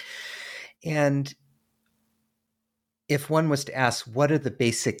 And if one was to ask, what are the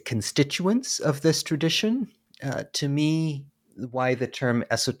basic constituents of this tradition? To me, why the term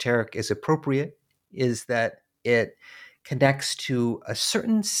esoteric is appropriate is that it connects to a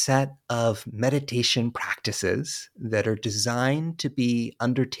certain set of meditation practices that are designed to be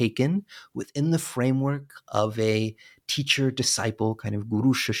undertaken within the framework of a teacher-disciple kind of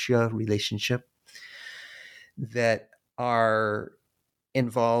guru-shishya relationship that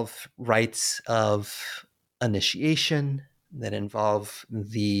involve rites of initiation, that involve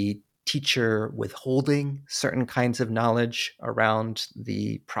the teacher withholding certain kinds of knowledge around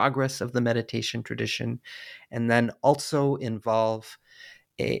the progress of the meditation tradition, and then also involve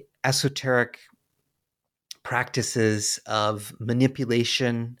esoteric practices of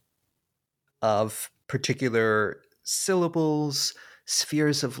manipulation of particular syllables,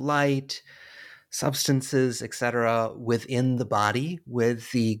 spheres of light, substances, etc., within the body,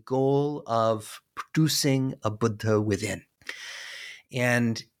 with the goal of producing a Buddha within.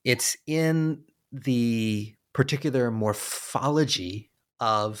 And it's in the particular morphology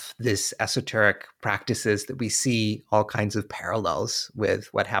of this esoteric practices that we see all kinds of parallels with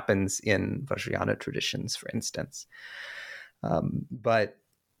what happens in Vajrayana traditions, for instance. But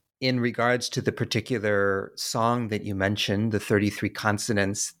in regards to the particular song that you mentioned, the 33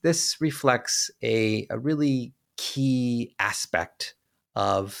 consonants, this reflects a really key aspect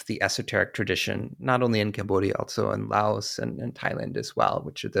of the esoteric tradition, not only in Cambodia, also in Laos and Thailand as well,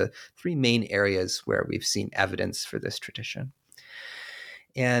 which are the three main areas where we've seen evidence for this tradition.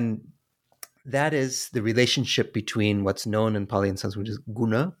 And that is the relationship between what's known in Pali and Sanskrit as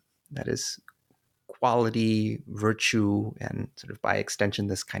guna, that is quality, virtue, and sort of by extension,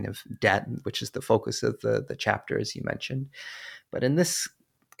 this kind of debt, which is the focus of the chapter, as you mentioned. But in this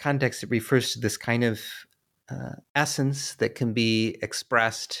context, it refers to this kind of essence that can be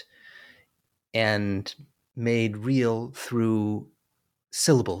expressed and made real through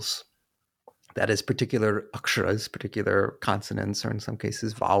syllables. That is, particular aksharas, particular consonants, or in some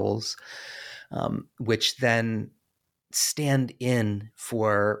cases vowels, which then stand in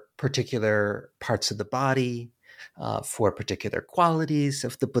for particular parts of the body, for particular qualities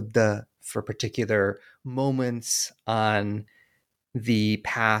of the Buddha, for particular moments on the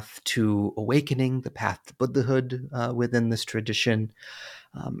path to awakening, the path to Buddhahood within this tradition,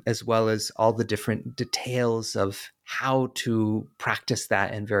 as well as all the different details of how to practice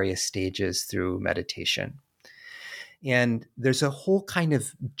that in various stages through meditation. And there's a whole kind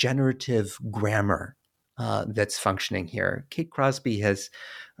of generative grammar that's functioning here. Kate Crosby has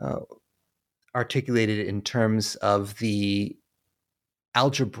articulated it in terms of the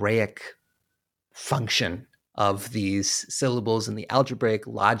algebraic function of these syllables and the algebraic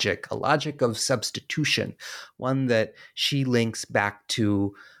logic, a logic of substitution, one that she links back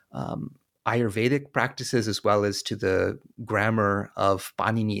to Ayurvedic practices as well as to the grammar of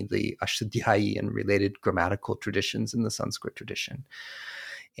Panini, the Ashtadhyayi and related grammatical traditions in the Sanskrit tradition.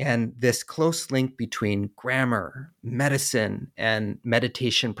 And this close link between grammar, medicine, and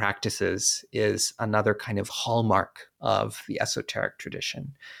meditation practices is another kind of hallmark of the esoteric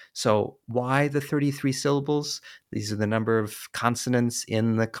tradition. So why the 33 syllables? These are the number of consonants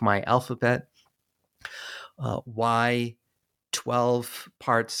in the Khmer alphabet. Why 12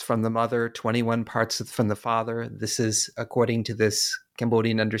 parts from the mother, 21 parts from the father? This is according to this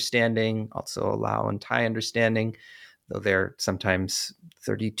Cambodian understanding, also a Lao and Thai understanding, though there sometimes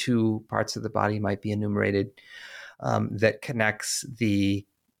 32 parts of the body might be enumerated, that connects the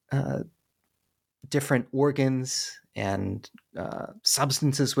different organs and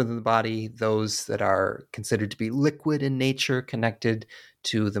substances within the body, those that are considered to be liquid in nature connected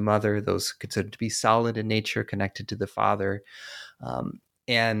to the mother, those considered to be solid in nature connected to the father.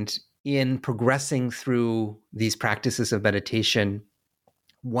 And in progressing through these practices of meditation,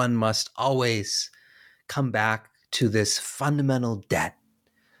 one must always come back to this fundamental debt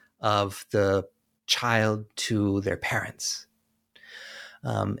of the child to their parents.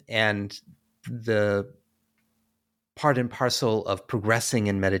 And the part and parcel of progressing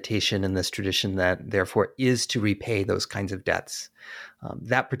in meditation in this tradition that therefore is to repay those kinds of debts.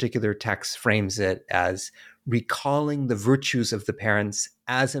 That particular text frames it as recalling the virtues of the parents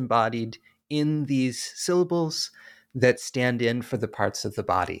as embodied in these syllables that stand in for the parts of the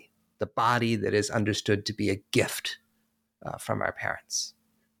body that is understood to be a gift from our parents.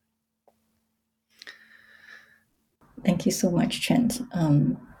 Thank you so much, Trent.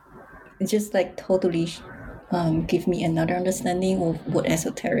 It just like totally give me another understanding of what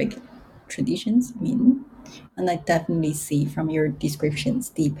esoteric traditions mean. And I definitely see from your descriptions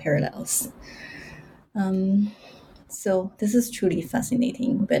the parallels. So this is truly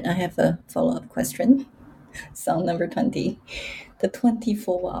fascinating, but I have a follow-up question. Sound number 20. The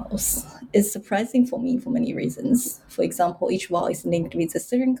 24 vowels is surprising for me for many reasons. For example, each vowel is linked with a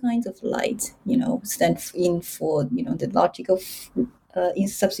certain kind of light, stand in for, the logic of in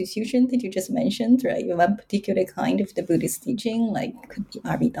substitution that you just mentioned, right? One particular kind of the Buddhist teaching, like could be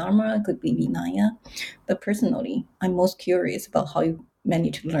Abhidharma, could be Vinaya. But personally, I'm most curious about how you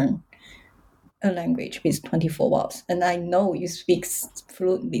manage to learn a language with 24 vowels. And I know you speak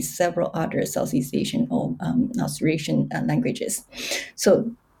fluently several other Southeast Asian or Austrasian languages.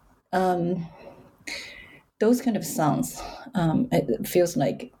 So those kind of sounds, it feels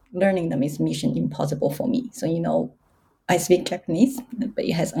like learning them is mission impossible for me. So, I speak Japanese, but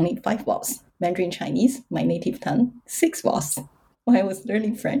it has only 5 vowels. Mandarin Chinese, my native tongue, 6 vowels. When I was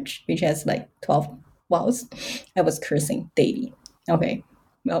learning French, which has like 12 vowels, I was cursing daily. Okay.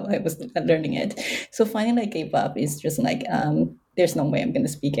 Well, I was learning it. So finally I gave up. It's just like, there's no way I'm going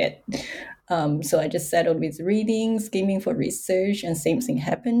to speak it. So I just settled with reading, skimming for research, and same thing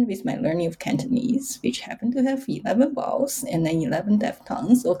happened with my learning of Cantonese, which happened to have 11 vowels and then 11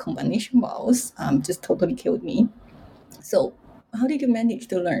 diphthongs or combination vowels, just totally killed me. So how did you manage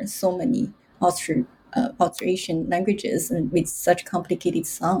to learn so many Austrasian languages and with such complicated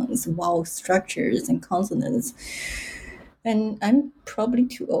sounds, vowel structures, and consonants? And I'm probably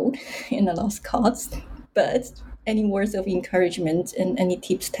too old in the lost cause, but any words of encouragement and any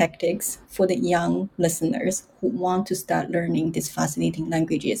tips, tactics for the young listeners who want to start learning these fascinating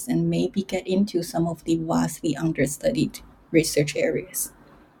languages and maybe get into some of the vastly understudied research areas?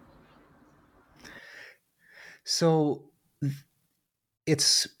 So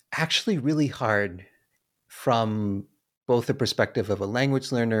it's actually really hard from both the perspective of a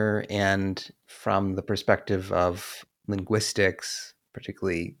language learner and from the perspective of linguistics,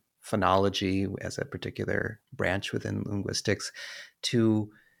 particularly phonology as a particular branch within linguistics, to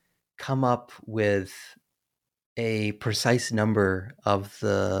come up with a precise number of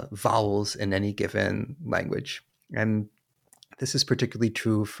the vowels in any given language. And this is particularly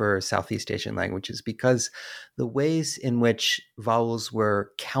true for Southeast Asian languages because the ways in which vowels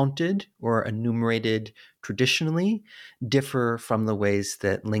were counted or enumerated traditionally differ from the ways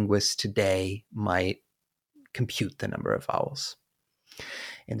that linguists today might compute the number of vowels.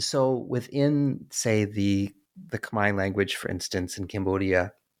 And so within, say, the Khmer language, for instance, in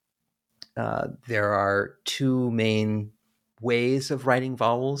Cambodia, there are 2 main ways of writing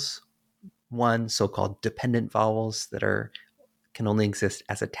vowels. One, so-called dependent vowels that can only exist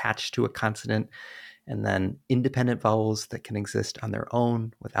as attached to a consonant, and then independent vowels that can exist on their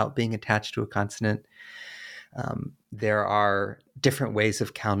own without being attached to a consonant. There are different ways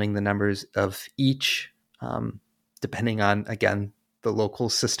of counting the numbers of each, depending on, again, the local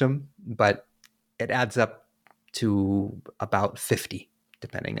system, but it adds up to about 50,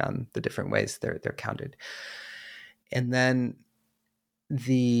 depending on the different ways they're counted. And then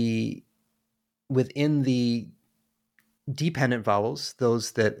within the dependent vowels,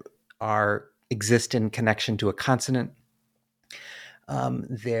 those that exist in connection to a consonant,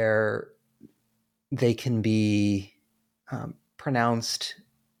 they can be pronounced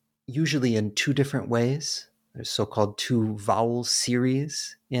usually in 2 different ways. There's so-called 2 vowel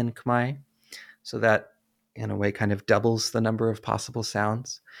series in Khmer, so that in a way kind of doubles the number of possible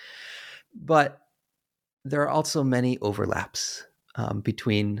sounds. But there are also many overlaps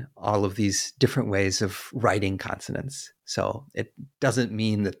between all of these different ways of writing consonants. So it doesn't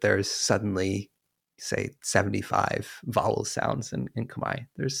mean that there's suddenly, say, 75 vowel sounds in Khmer.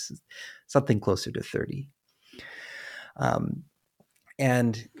 There's something closer to 30.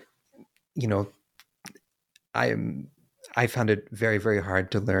 And, I found it very, very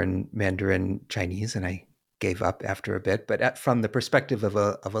hard to learn Mandarin Chinese, and I gave up after a bit. But from the perspective of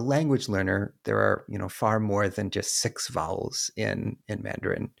a language learner, there are far more than just 6 vowels in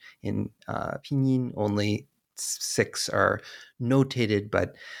Mandarin. In Pinyin, only 6 are notated,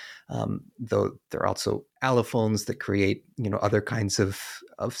 but though there are also allophones that create, other kinds of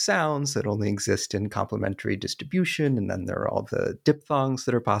sounds that only exist in complementary distribution. And then there are all the diphthongs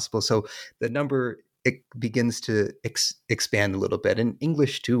that are possible. So the number, it begins to expand a little bit. And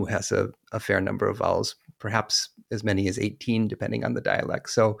English, too, has a fair number of vowels, perhaps as many as 18, depending on the dialect.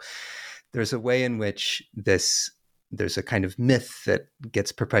 So there's a way in which there's a kind of myth that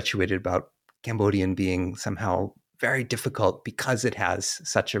gets perpetuated about Cambodian being somehow very difficult because it has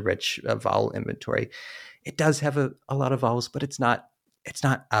such a rich vowel inventory. It does have a lot of vowels, but it's not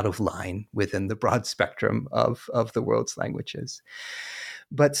out of line within the broad spectrum of the world's languages.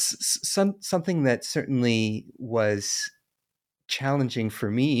 But something that certainly was challenging for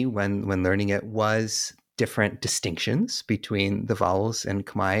me when learning it was different distinctions between the vowels in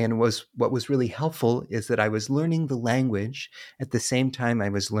Khmer. And what was really helpful is that I was learning the language at the same time I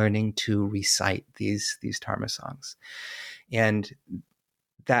was learning to recite these Dharma songs. And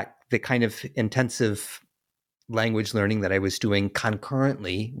that the kind of intensive language learning that I was doing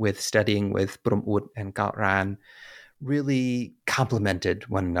concurrently with studying with Brum Ut and Kaoran really complemented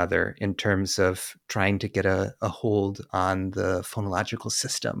one another in terms of trying to get a hold on the phonological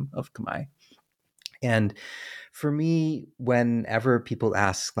system of Khmer. And for me, whenever people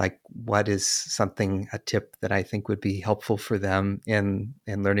ask, like, what is a tip that I think would be helpful for them in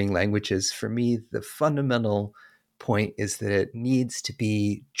learning languages, for me, the fundamental point is that it needs to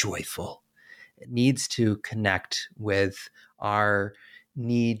be joyful. It needs to connect with our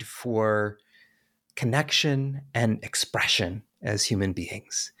need for connection and expression as human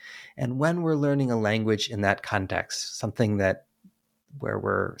beings. And when we're learning a language in that context, something where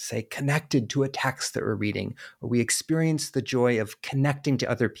we're, say, connected to a text that we're reading, or we experience the joy of connecting to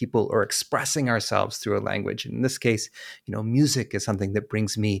other people or expressing ourselves through a language. And in this case, music is something that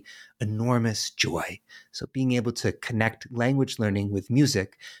brings me enormous joy. So being able to connect language learning with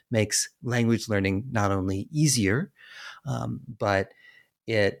music makes language learning not only easier, but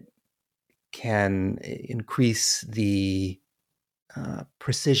it can increase the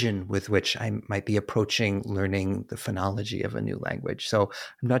precision with which I might be approaching learning the phonology of a new language. So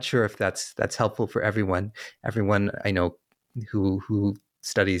I'm not sure if that's helpful for everyone. Everyone I know who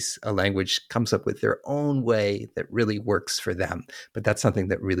studies a language comes up with their own way that really works for them. But that's something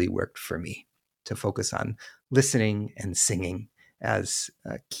that really worked for me, to focus on listening and singing as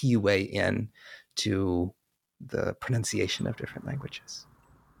a key way in to the pronunciation of different languages.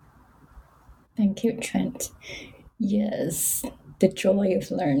 Thank you, Trent. Yes, the joy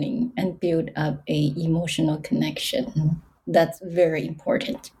of learning and build up a emotional connection. That's very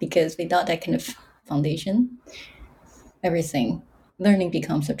important, because without that kind of foundation, learning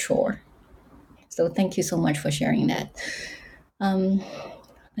becomes a chore. So thank you so much for sharing that.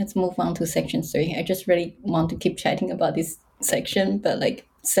 Let's move on to section 3. I just really want to keep chatting about this section, but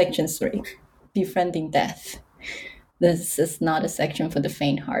section 3, befriending death. This is not a section for the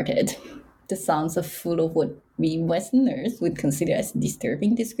faint-hearted. The songs are full of what we Westerners would consider as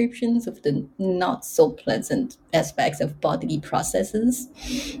disturbing descriptions of the not so pleasant aspects of bodily processes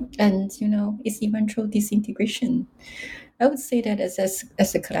and, its eventual disintegration. I would say that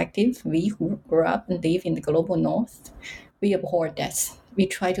as a collective, we who grew up and live in the global north, we abhor death. We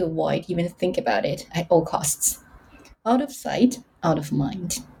try to avoid even think about it at all costs. Out of sight, out of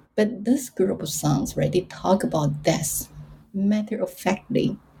mind. But this group of songs, right, they talk about death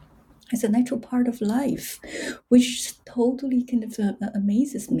matter-of-factly as a natural part of life, which totally kind of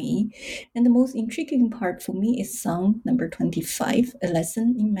amazes me. And the most intriguing part for me is song number 25, A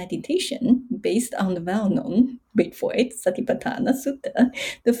Lesson in Meditation, based on the well-known, wait for it, Satipatthana Sutta,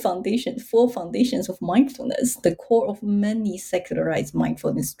 the 4 foundations of mindfulness, the core of many secularized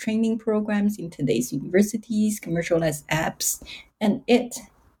mindfulness training programs in today's universities, commercialized apps, and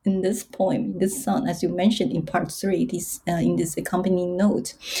in this poem, in this song, as you mentioned in part 3, in this accompanying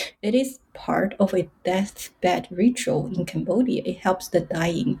note, it is part of a deathbed ritual in Cambodia. It helps the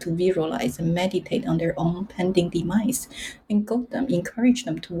dying to visualize and meditate on their own pending demise, and encourage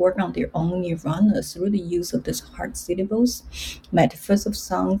them to work on their own nirvana through the use of these hard syllables, metaphors of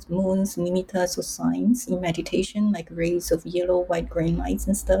songs, moons, nimittas, or signs in meditation, like rays of yellow, white, green lights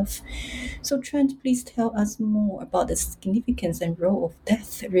and stuff. So Trent, please tell us more about the significance and role of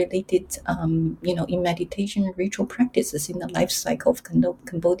death related, in meditation ritual practices in the life cycle of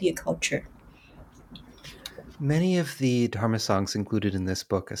Cambodia culture. Many of the Dharma songs included in this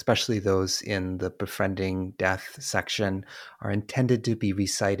book, especially those in the befriending death section, are intended to be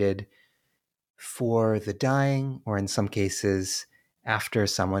recited for the dying, or in some cases, after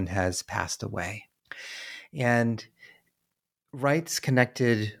someone has passed away. And rites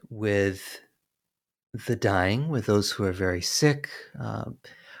connected with the dying, with those who are very sick,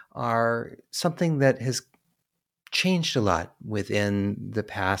 are something that has changed a lot within the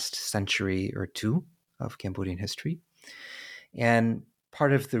past century or two of Cambodian history. And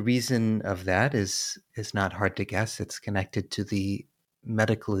part of the reason of that is not hard to guess. It's connected to the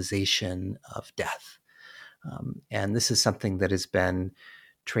medicalization of death. And this is something that has been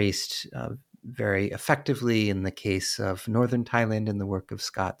traced very effectively in the case of northern Thailand in the work of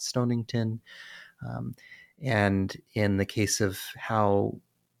Scott Stonington, and in the case of how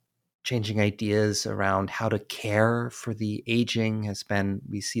changing ideas around how to care for the aging has been,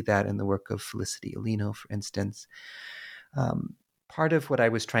 we see that in the work of Felicity Alino, for instance. Part of what I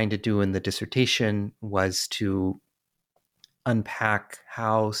was trying to do in the dissertation was to unpack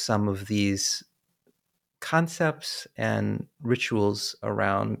how some of these concepts and rituals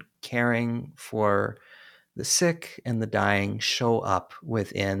around caring for the sick and the dying show up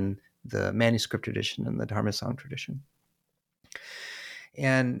within the manuscript tradition and the Dharma song tradition.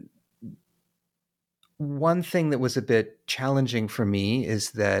 And one thing that was a bit challenging for me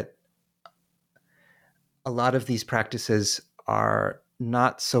is that a lot of these practices are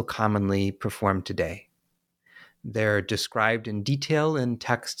not so commonly performed today. They're described in detail in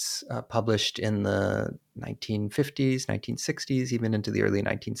texts published in the 1950s, 1960s, even into the early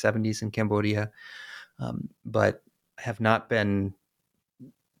 1970s in Cambodia, but have not been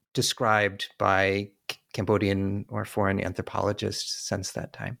described by Cambodian or foreign anthropologists since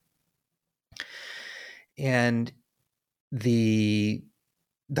that time. And the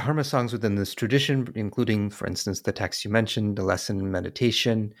Dharma songs within this tradition, including, for instance, the text you mentioned, the lesson in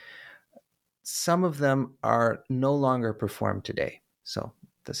meditation, some of them are no longer performed today. So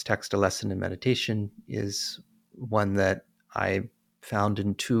this text, A Lesson in Meditation, is one that I found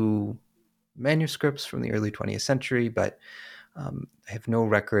in 2 manuscripts from the early 20th century, but I have no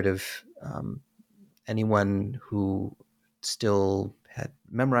record of anyone who still had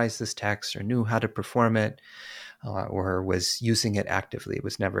memorized this text or knew how to perform it or was using it actively. It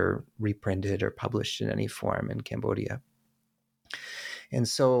was never reprinted or published in any form in Cambodia. And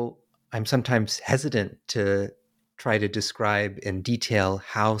so I'm sometimes hesitant to try to describe in detail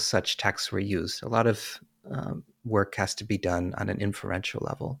how such texts were used. A lot of work has to be done on an inferential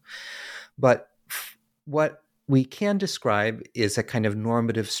level. But what we can describe is a kind of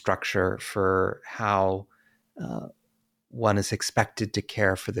normative structure for how one is expected to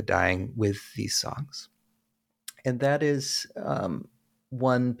care for the dying with these songs. And that is,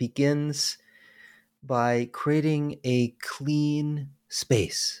 one begins by creating a clean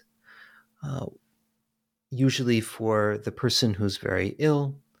space, usually for the person who's very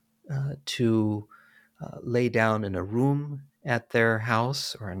ill, to lay down in a room at their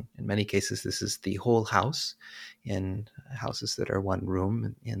house, or in many cases, this is the whole house in houses that are one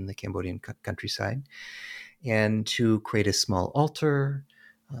room in the Cambodian countryside, and to create a small altar,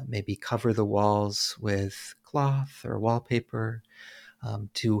 maybe cover the walls with cloth or wallpaper,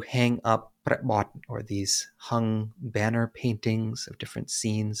 to hang up pratbot, or these hung banner paintings of different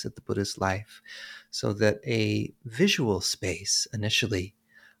scenes of the Buddha's life, so that a visual space initially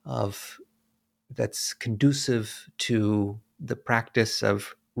that's conducive to the practice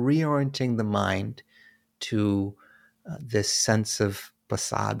of reorienting the mind to this sense of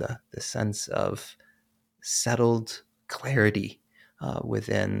pasada, this sense of settled clarity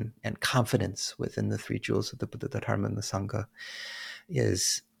within, and confidence within the 3 jewels of the Buddha, the Dharma, and the Sangha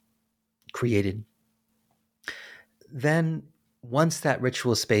is created. Then, once that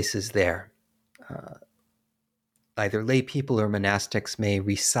ritual space is there, either lay people or monastics may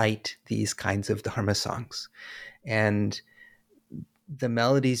recite these kinds of Dharma songs. And the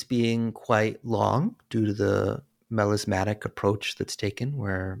melodies being quite long due to the melismatic approach that's taken,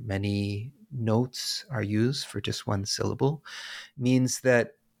 where many notes are used for just one syllable, means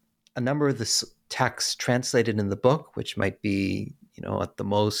that a number of the texts translated in the book, which might be, at the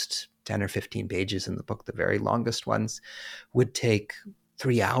most 10 or 15 pages in the book, the very longest ones, would take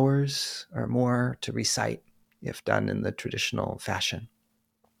 3 hours or more to recite if done in the traditional fashion.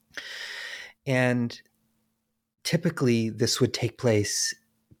 And typically this would take place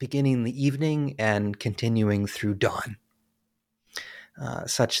beginning in the evening and continuing through dawn,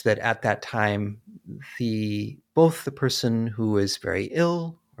 such that at that time, both the person who is very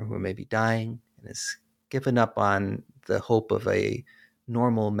ill or who may be dying and has given up on the hope of a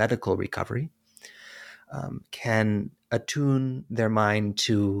normal medical recovery can attune their mind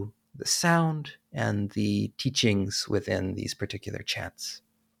to the sound and the teachings within these particular chants.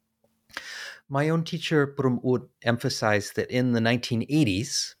 My own teacher, Prum Ud, emphasized that in the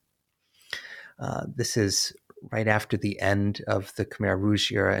 1980s, this is right after the end of the Khmer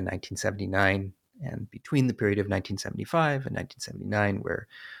Rouge era in 1979, and between the period of 1975 and 1979, where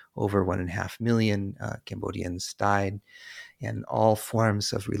over 1.5 million Cambodians died, and all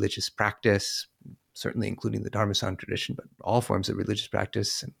forms of religious practice, certainly including the Dharmasang tradition, but all forms of religious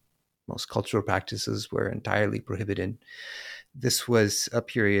practice and most cultural practices were entirely prohibited. This was a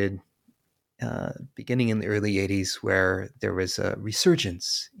period beginning in the early 80s where there was a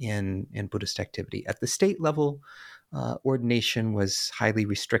resurgence in Buddhist activity. At the state level, ordination was highly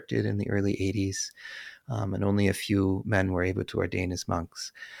restricted in the early 80s, and only a few men were able to ordain as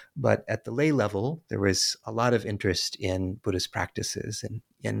monks. But at the lay level, there was a lot of interest in Buddhist practices and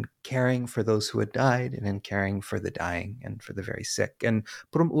in caring for those who had died and in caring for the dying and for the very sick. And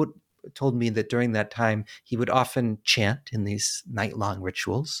Purum Ut told me that during that time, he would often chant in these night-long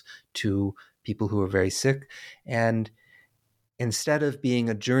rituals to people who were very sick. And instead of being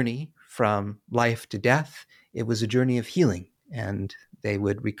a journey from life to death, it was a journey of healing. And they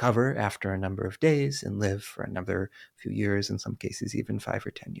would recover after a number of days and live for another few years, in some cases even 5 or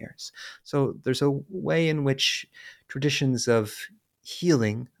 10 years. So there's a way in which traditions of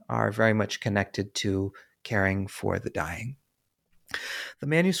healing are very much connected to caring for the dying. The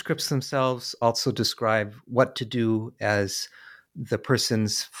manuscripts themselves also describe what to do as the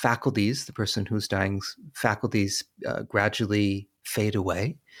person's faculties, the person who's dying's faculties gradually fade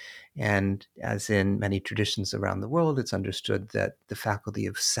away. And as in many traditions around the world, it's understood that the faculty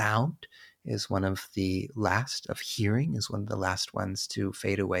of sound is one of the last, of hearing is one of the last ones to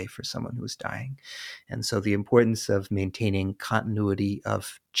fade away for someone who's dying. And so the importance of maintaining continuity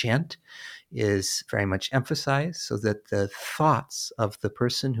of chant is very much emphasized so that the thoughts of the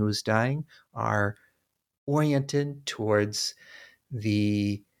person who is dying are oriented towards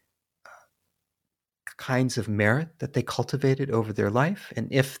the kinds of merit that they cultivated over their life. And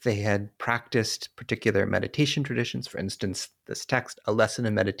if they had practiced particular meditation traditions, for instance, this text, A Lesson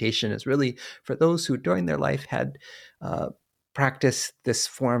in Meditation, is really for those who during their life had practiced this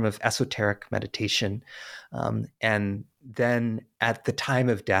form of esoteric meditation, and then at the time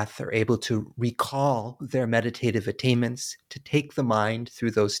of death are able to recall their meditative attainments, to take the mind through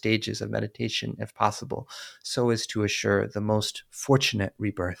those stages of meditation if possible, so as to assure the most fortunate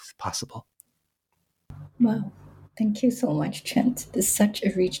rebirth possible. Wow. Thank you so much, Trent. There's such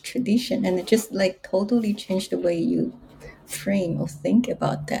a rich tradition, and it just like totally changed the way you frame or think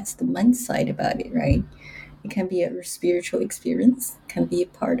about that. The mindset about it, right? It can be a spiritual experience, can be a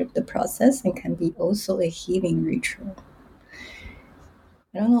part of the process, and can be also a healing ritual.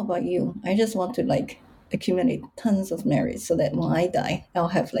 I don't know about you. I just want to like accumulate tons of merits so that when I die, I'll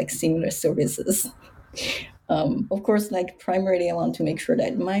have like similar services. Of course, like primarily, I want to make sure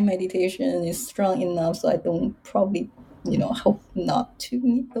that my meditation is strong enough so I don't probably, hope not to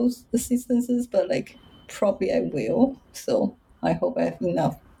need those assistances, but like probably I will. So I hope I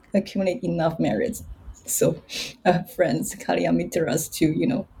have accumulate enough merits. So I have friends, Kalyamitras,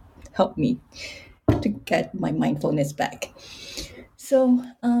 to, help me to get my mindfulness back. So,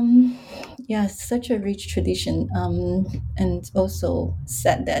 yeah, such a rich tradition, and also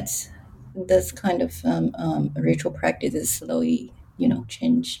said that this kind of ritual practice is slowly,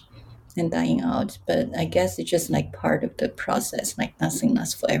 change and dying out. But I guess it's just like part of the process, like nothing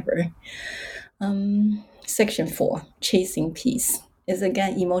lasts forever. Section 4, Chasing Peace, is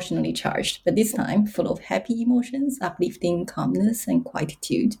again emotionally charged, but this time full of happy emotions, uplifting calmness, and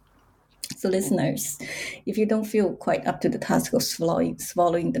quietude. So listeners, if you don't feel quite up to the task of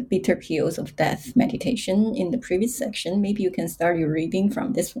swallowing the bitter pills of death meditation in the previous section, maybe you can start your reading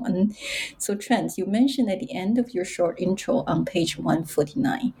from this one. So Trent, you mentioned at the end of your short intro on page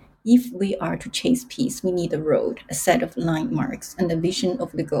 149, if we are to chase peace, we need a road, a set of line marks, and a vision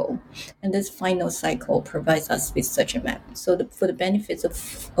of the goal. And this final cycle provides us with such a map. So for the benefits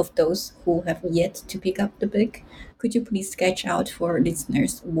of those who have yet to pick up the book, could you please sketch out for our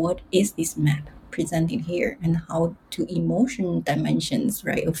listeners what is this map presented here and how do emotional dimensions,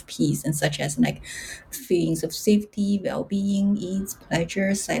 right, of peace and such as like feelings of safety, well-being, ease,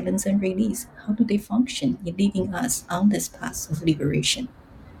 pleasure, silence, and release, how do they function in leading us on this path of liberation?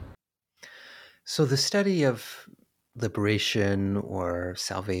 So the study of liberation or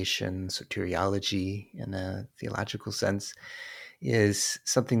salvation, soteriology in a theological sense, is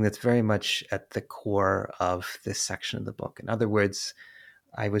something that's very much at the core of this section of the book. In other words,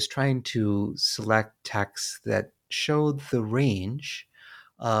 I was trying to select texts that showed the range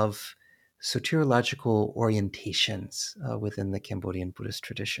of soteriological orientations within the Cambodian Buddhist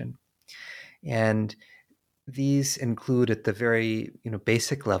tradition. And these include at the very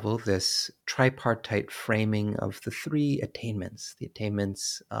basic level this tripartite framing of the three attainments, the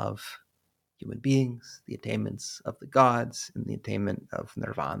attainments of human beings, the attainments of the gods, and the attainment of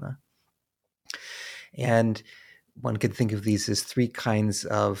nirvana. And one could think of these as three kinds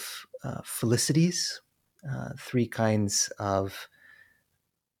of felicities, three kinds of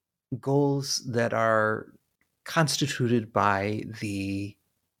goals that are constituted by the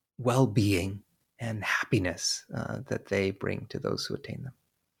well-being and happiness that they bring to those who attain them.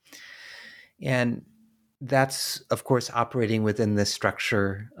 And that's, of course, operating within this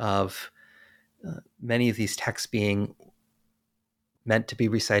structure of many of these texts being meant to be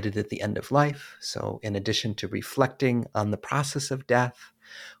recited at the end of life. So in addition to reflecting on the process of death,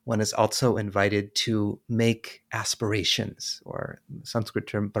 one is also invited to make aspirations, or the Sanskrit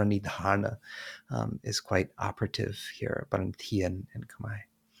term pranidhana is quite operative here, pranidhi and Khmer.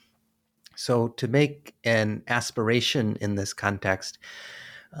 So to make an aspiration in this context,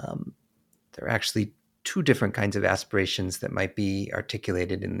 there are actually two different kinds of aspirations that might be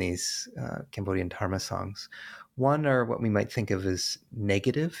articulated in these Cambodian Dharma songs. One are what we might think of as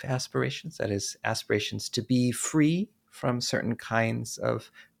negative aspirations, that is, aspirations to be free from certain kinds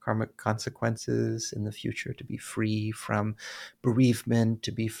of karmic consequences in the future, to be free from bereavement,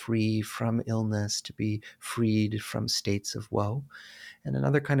 to be free from illness, to be freed from states of woe. And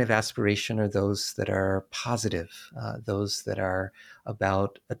another kind of aspiration are those that are positive, those that are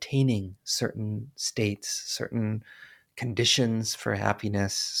about attaining certain states, certain conditions for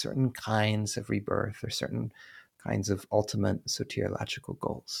happiness, certain kinds of rebirth, or certain kinds of ultimate soteriological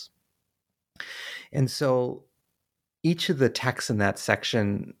goals. And so each of the texts in that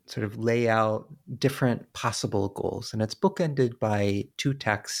section sort of lay out different possible goals. And it's bookended by two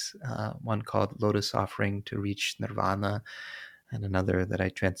texts, one called Lotus Offering to Reach Nirvana, and another that I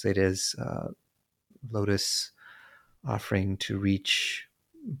translate as Lotus Offering to Reach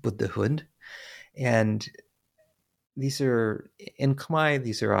Buddhahood. And these are, in Khmer,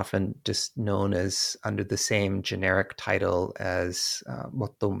 these are often just known as under the same generic title as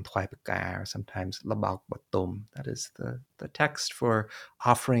Botum Thwai Pakar, or sometimes Labak Botum. That is the text for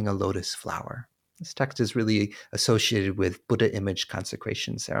offering a lotus flower. This text is really associated with Buddha image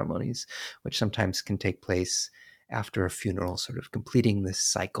consecration ceremonies, which sometimes can take place after a funeral, sort of completing this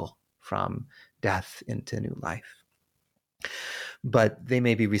cycle from death into new life. But they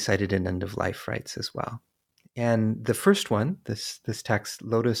may be recited in end-of-life rites as well. And the first one, this text,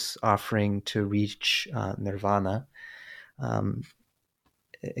 Lotus Offering to Reach Nirvana,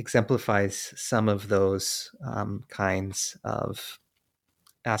 exemplifies some of those kinds of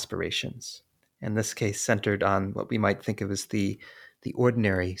aspirations. In this case, centered on what we might think of as the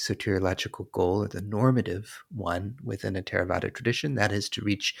ordinary soteriological goal, or the normative one within a Theravada tradition, that is to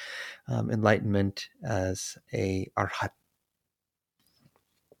reach enlightenment as a arhat.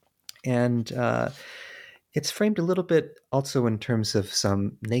 And it's framed a little bit also in terms of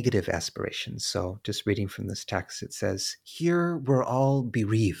some negative aspirations. So just reading from this text, it says, "Here we're all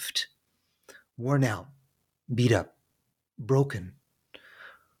bereaved, worn out, beat up, broken,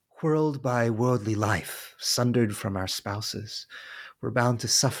 whirled by worldly life, sundered from our spouses. We're bound to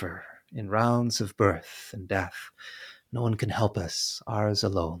suffer in rounds of birth and death. No one can help us, ours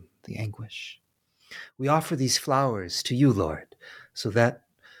alone, the anguish. We offer these flowers to you, Lord, so that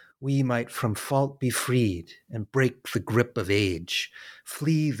we might from fault be freed and break the grip of age,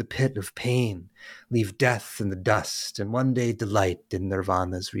 flee the pit of pain, leave death in the dust, and one day delight in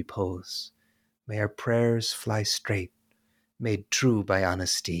Nirvana's repose. May our prayers fly straight, made true by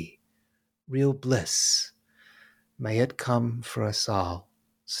honesty. Real bliss, may it come for us all,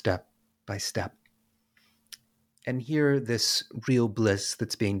 step by step." And here, this real bliss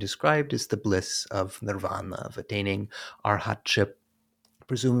that's being described is the bliss of nirvana, of attaining arhatship,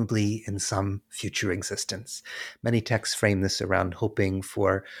 presumably in some future existence. Many texts frame this around hoping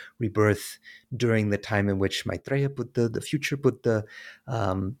for rebirth during the time in which Maitreya Buddha, the future Buddha,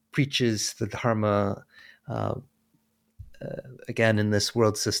 preaches the Dharma again in this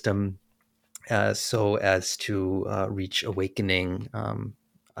world system, so as to reach awakening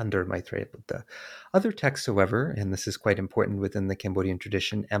under Maitreya Buddha. Other texts, however, and this is quite important within the Cambodian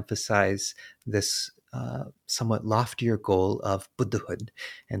tradition, emphasize this somewhat loftier goal of Buddhahood.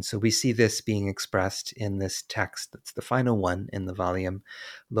 And so we see this being expressed in this text, that's the final one in the volume,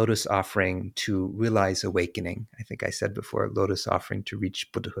 Lotus Offering to Realize Awakening. I think I said before, Lotus Offering to Reach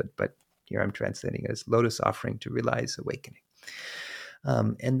Buddhahood, but here I'm translating it as Lotus Offering to Realize Awakening.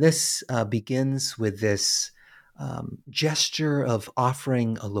 And this begins with this gesture of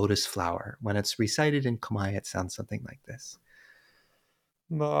offering a lotus flower. When it's recited in Khmer, it sounds something like this.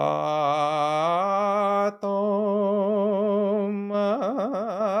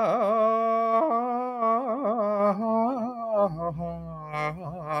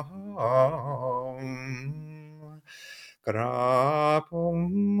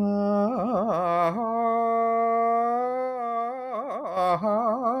 Grapum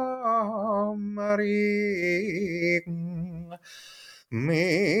Maring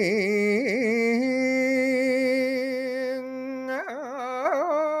Ming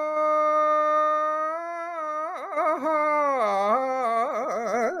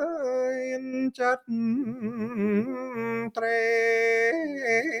in chất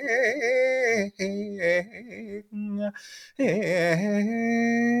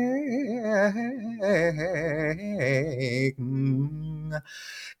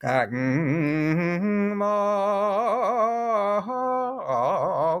các mong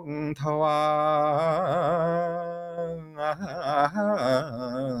thoáng.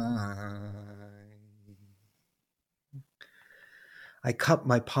 I cup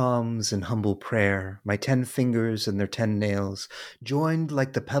my palms in humble prayer, my 10 fingers and their 10 nails, joined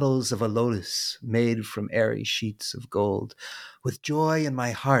like the petals of a lotus made from airy sheets of gold. With joy in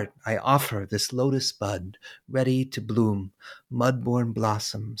my heart, I offer this lotus bud, ready to bloom, mud-born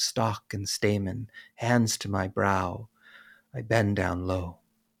blossom, stalk and stamen, hands to my brow. I bend down low.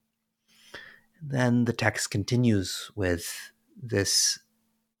 Then the text continues with this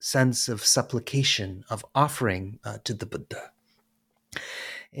sense of supplication, of offering to the Buddha.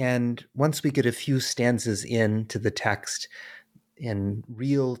 And once we get a few stanzas into the text, in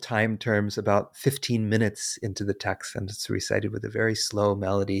real time terms, about 15 minutes into the text, and it's recited with a very slow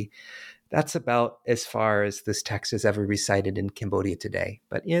melody, that's about as far as this text is ever recited in Cambodia today.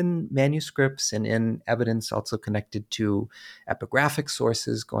 But in manuscripts and in evidence also connected to epigraphic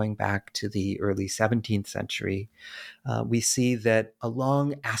sources going back to the early 17th century, we see that a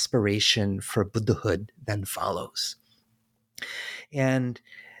long aspiration for Buddhahood then follows. And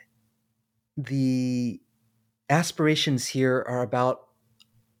the aspirations here are about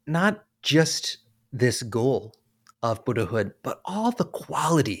not just this goal of Buddhahood, but all the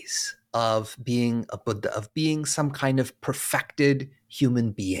qualities of being a Buddha, of being some kind of perfected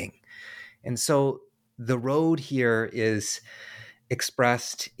human being. And so the road here is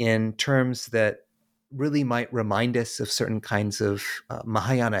expressed in terms that really might remind us of certain kinds of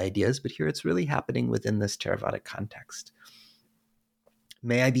Mahayana ideas, but here it's really happening within this Theravada context.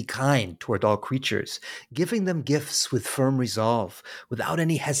 May I be kind toward all creatures, giving them gifts with firm resolve, without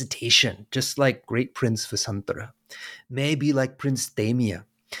any hesitation, just like great Prince Vasantara. May I be like Prince Damia,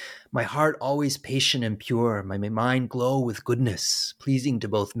 my heart always patient and pure, my mind glow with goodness, pleasing to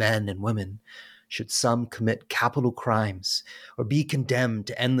both men and women. Should some commit capital crimes or be condemned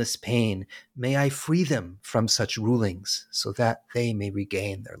to endless pain, may I free them from such rulings so that they may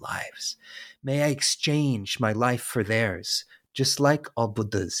regain their lives. May I exchange my life for theirs, just like all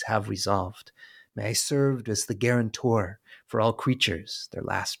Buddhas have resolved. May I serve as the guarantor for all creatures, their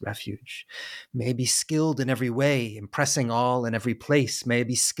last refuge. May I be skilled in every way, impressing all in every place. May I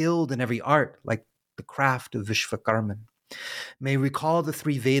be skilled in every art, like the craft of Vishvakarman. May I recall the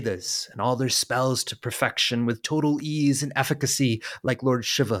 3 Vedas and all their spells to perfection with total ease and efficacy, like Lord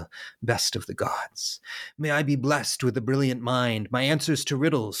Shiva, best of the gods. May I be blessed with a brilliant mind, my answers to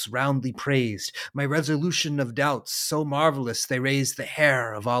riddles roundly praised, my resolution of doubts so marvelous they raise the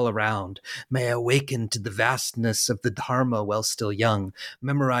hair of all around. May I awaken to the vastness of the Dharma while still young,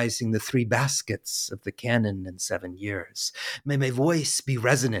 memorizing the 3 baskets of the canon in 7 years. May my voice be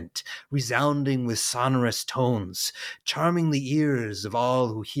resonant, resounding with sonorous tones, charming the ears of all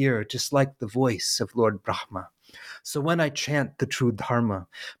who hear, just like the voice of Lord Brahma. So when I chant the true Dharma,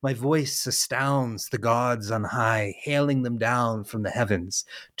 my voice astounds the gods on high, hailing them down from the heavens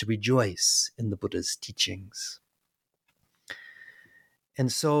to rejoice in the Buddha's teachings.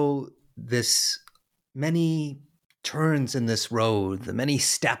 And so this many turns in this road, the many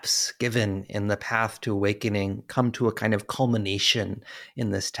steps given in the path to awakening come to a kind of culmination in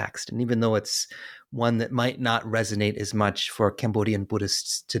this text. And even though it's one that might not resonate as much for Cambodian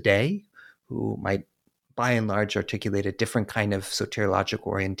Buddhists today, who might by and large articulate a different kind of soteriological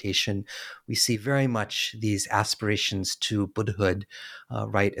orientation, we see very much these aspirations to Buddhahood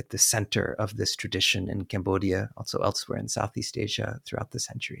right at the center of this tradition in Cambodia, also elsewhere in Southeast Asia throughout the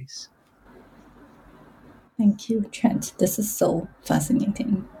centuries. Thank you, Trent. This is so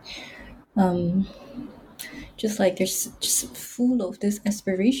fascinating. Just like there's just full of these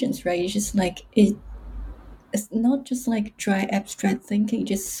aspirations, right? It's just like it's not just like dry abstract thinking,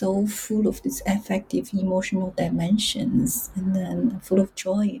 just so full of these affective emotional dimensions, and then full of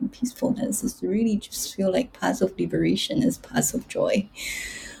joy and peacefulness. It's really just feel like paths of liberation is paths of joy.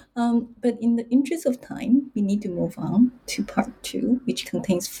 But in the interest of time, we need to move on to part 2, which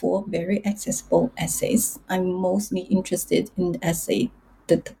contains 4 very accessible essays. I'm mostly interested in the essay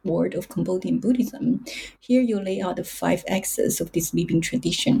the world of Cambodian Buddhism. Here you lay out the 5 axes of this living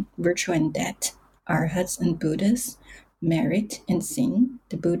tradition: virtue and death, arhats and Buddhas, merit and sin,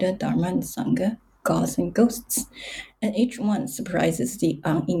 the Buddha, Dharma, and Sangha, gods and ghosts. And each one surprises the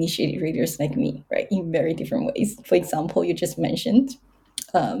uninitiated readers like me, right, in very different ways. For example, you just mentioned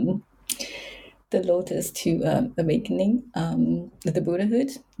the lotus to awakening, the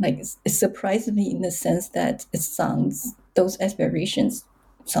Buddhahood. Like it surprised me in the sense that it sounds, those aspirations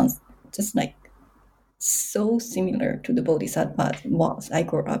sounds just like so similar to the Bodhisattva was. I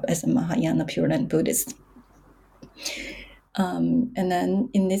grew up as a Mahayana Pure Land Buddhist. And then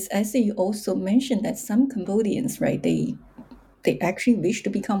in this essay, you also mentioned that some Cambodians, right, they actually wish to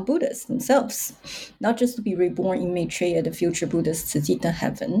become Buddhists themselves, not just to be reborn in Maitreya, the future Buddha's Tzitita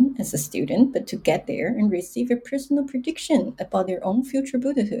heaven as a student, but to get there and receive a personal prediction about their own future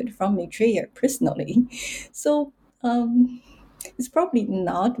Buddhahood from Maitreya personally. So it's probably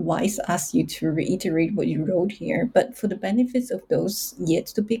not wise to ask you to reiterate what you wrote here, but for the benefits of those yet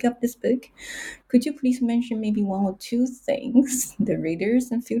to pick up this book, could you please mention maybe 1 or 2 things the readers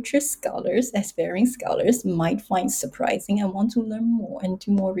and future scholars, aspiring scholars, might find surprising and want to learn more and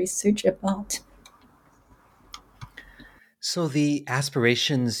do more research about? So the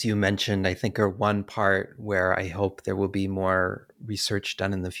aspirations you mentioned, I think, are one part where I hope there will be more research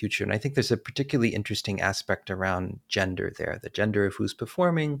done in the future. And I think there's a particularly interesting aspect around gender there, the gender of who's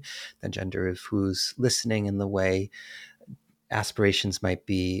performing, the gender of who's listening, and the way aspirations might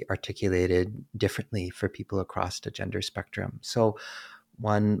be articulated differently for people across the gender spectrum. So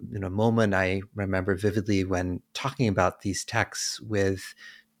one moment I remember vividly when talking about these texts with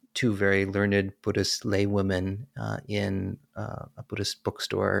 2 very learned Buddhist laywomen in a Buddhist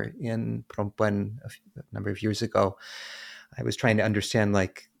bookstore in Phnom Penh a number of years ago. I was trying to understand,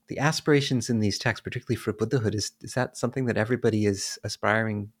 like, the aspirations in these texts, particularly for Buddhahood, is that something that everybody is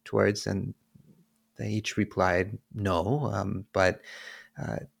aspiring towards? And they each replied, no, but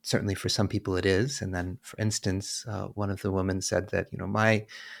certainly for some people it is. And then, for instance, one of the women said that,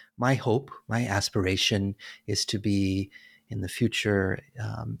 my hope, my aspiration is to be in the future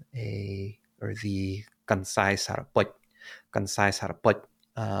the Kansai Sarapot. Kansai Sarapot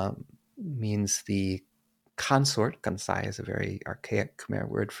means the consort. Kansai is a very archaic Khmer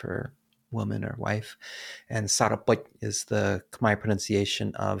word for woman or wife. And Sarapot is the Khmer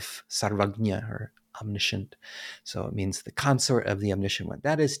pronunciation of Sarvagnya, or omniscient. So it means the consort of the omniscient one.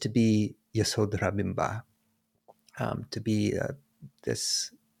 That is to be Yasodhara Bimba, to be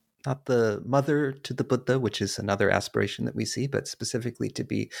this, not the mother to the Buddha, which is another aspiration that we see, but specifically to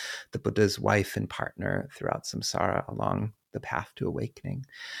be the Buddha's wife and partner throughout samsara along the path to awakening.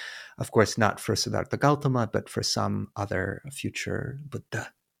 Of course, not for Siddhartha Gautama, but for some other future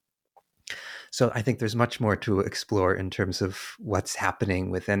Buddha. So I think there's much more to explore in terms of what's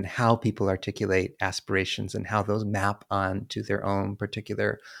happening within how people articulate aspirations and how those map onto their own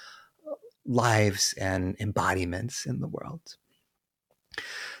particular lives and embodiments in the world.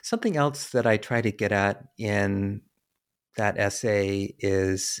 Something else that I try to get at in that essay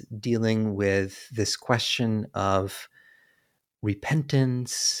is dealing with this question of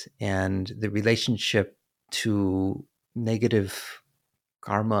repentance and the relationship to negative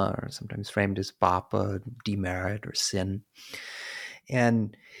karma, or sometimes framed as papa, demerit, or sin.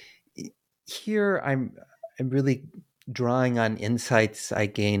 And here I'm really drawing on insights I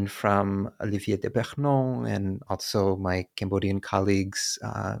gained from Olivier de Bernon and also my Cambodian colleagues,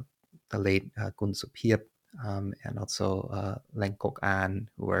 the late Gun Supiep, and also Leng Kok An,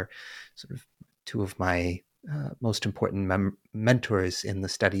 who were sort of 2 of my most important mentors in the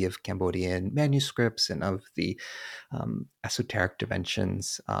study of Cambodian manuscripts and of the esoteric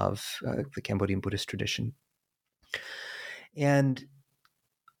dimensions of the Cambodian Buddhist tradition. And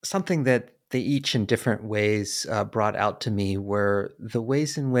something that they each in different ways brought out to me were the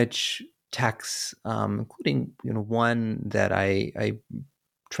ways in which texts, including one that I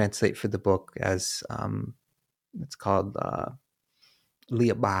translate for the book as it's called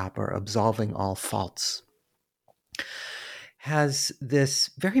Liabab, or Absolving All Faults, has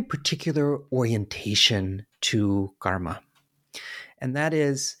this very particular orientation to karma. And that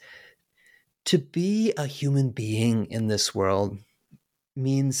is, to be a human being in this world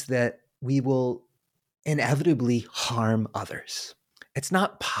means that we will inevitably harm others. It's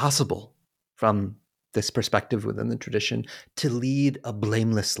not possible from this perspective within the tradition to lead a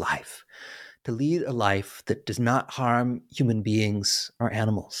blameless life, to lead a life that does not harm human beings or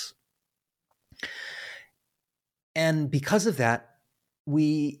animals. And because of that,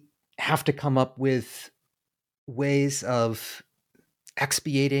 we have to come up with ways of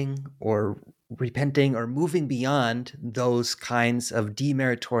expiating or repenting or moving beyond those kinds of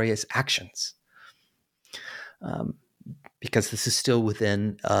demeritorious actions. Because this is still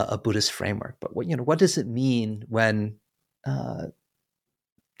within a Buddhist framework. But what does it mean when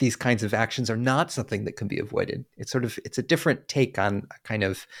these kinds of actions are not something that can be avoided? It's a different take on a kind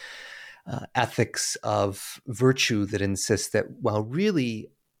of ethics of virtue that insists that, while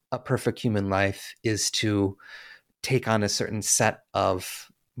really a perfect human life is to take on a certain set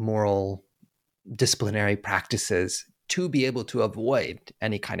of moral disciplinary practices to be able to avoid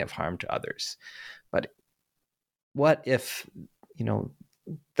any kind of harm to others. But what if,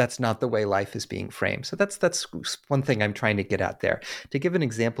 that's not the way life is being framed? So that's one thing I'm trying to get at there. To give an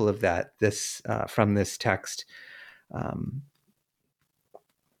example of that, from this text,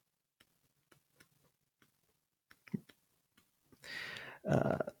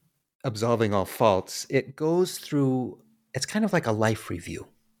 absolving all faults, it goes through, it's kind of like a life review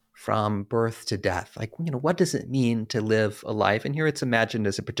from birth to death. Like, what does it mean to live a life? And here it's imagined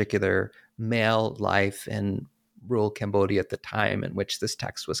as a particular male life in rural Cambodia at the time in which this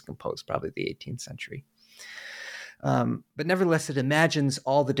text was composed, probably the 18th century. But nevertheless, it imagines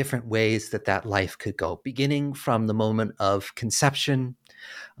all the different ways that life could go, beginning from the moment of conception,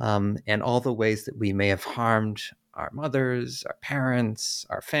 and all the ways that we may have harmed our mothers, our parents,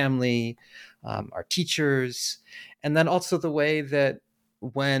 our family, our teachers, and then also the way that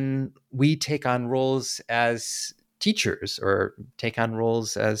when we take on roles as teachers or take on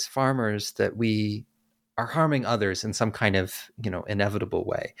roles as farmers, that we are harming others in some kind of, inevitable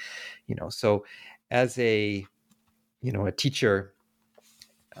way. So as a teacher,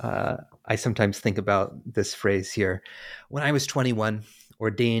 I sometimes think about this phrase here. When I was 21,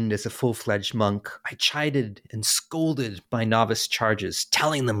 ordained as a full-fledged monk, I chided and scolded my novice charges,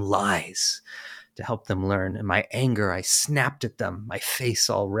 telling them lies to help them learn. In my anger, I snapped at them, my face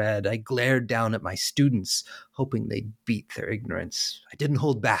all red. I glared down at my students, hoping they'd beat their ignorance. I didn't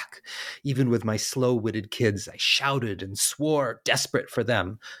hold back. Even with my slow-witted kids, I shouted and swore, desperate for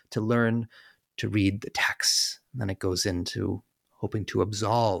them to learn to read the texts. And then it goes into hoping to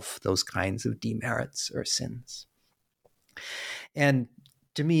absolve those kinds of demerits or sins. And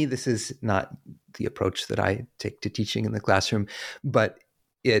to me, this is not the approach that I take to teaching in the classroom, but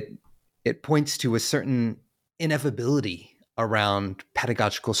it points to a certain inevitability around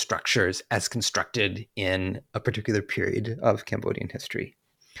pedagogical structures as constructed in a particular period of Cambodian history.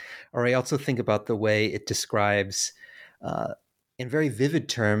 Or I also think about the way it describes, in very vivid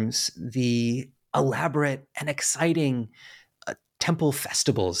terms, the elaborate and exciting temple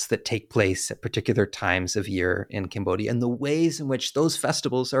festivals that take place at particular times of year in Cambodia, and the ways in which those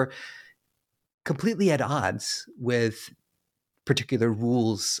festivals are completely at odds with particular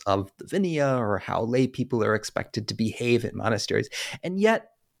rules of the Vinaya or how lay people are expected to behave at monasteries. And yet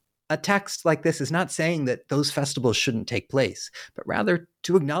a text like this is not saying that those festivals shouldn't take place, but rather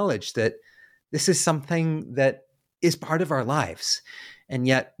to acknowledge that this is something that is part of our lives. And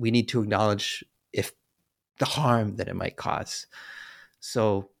yet we need to acknowledge the harm that it might cause.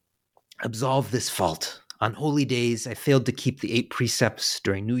 So absolve this fault. On holy days, I failed to keep the 8 precepts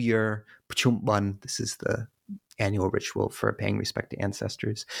during New Year, Pachumban, this is the annual ritual for paying respect to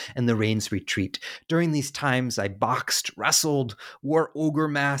ancestors, and the rains retreat. During these times, I boxed, wrestled, wore ogre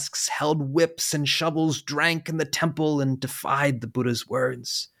masks, held whips and shovels, drank in the temple, and defied the Buddha's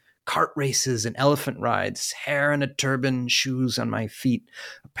words. Cart races and elephant rides, hair in a turban, shoes on my feet,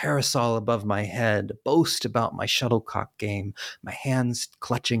 a parasol above my head, a boast about my shuttlecock game, my hands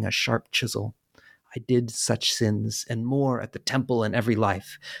clutching a sharp chisel. I did such sins and more at the temple in every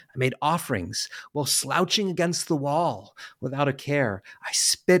life. I made offerings while slouching against the wall without a care. I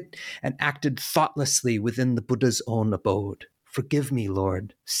spit and acted thoughtlessly within the Buddha's own abode. Forgive me,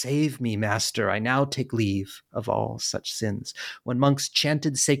 Lord. Save me, Master. I now take leave of all such sins. When monks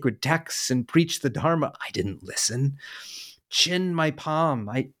chanted sacred texts and preached the Dharma, I didn't listen. Chin my palm.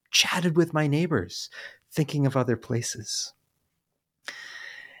 I chatted with my neighbors, thinking of other places.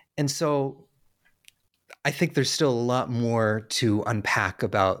 And so I think there's still a lot more to unpack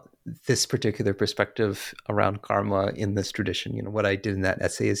about this particular perspective around karma in this tradition. What I did in that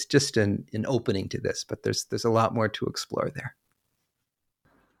essay is just an opening to this, but there's a lot more to explore there.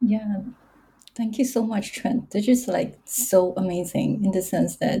 Yeah, thank you so much, Trent. This is so amazing in the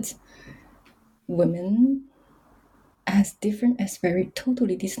sense that women as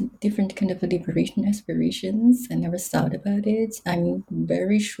totally different kind of liberation aspirations. I never thought about it. I'm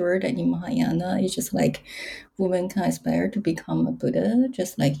very sure that in Mahayana, it's just women can aspire to become a Buddha,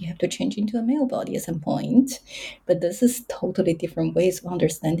 just like you have to change into a male body at some point. But this is totally different ways of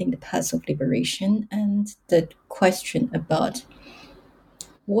understanding the path of liberation and the question about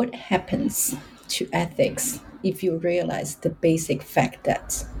What happens to ethics if you realize the basic fact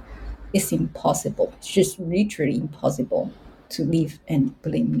that it's impossible, it's just literally impossible to live a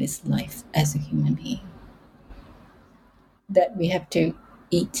blameless life as a human being? That we have to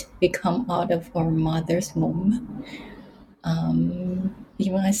eat, we come out of our mother's womb.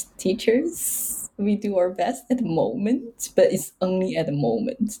 Even as teachers, we do our best at the moment, but it's only at the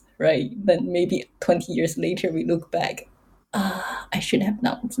moment, right? Then maybe 20 years later, we look back, I should have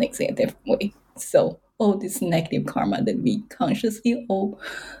done things in a different way. So all this negative karma that we consciously or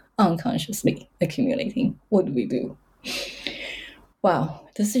unconsciously accumulating, what do we do? Wow,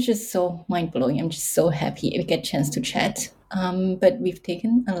 this is just so mind-blowing. I'm just so happy we get a chance to chat. But we've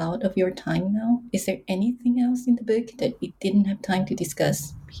taken a lot of your time now. Is there anything else in the book that we didn't have time to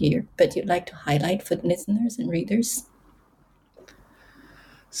discuss here, but you'd like to highlight for the listeners and readers?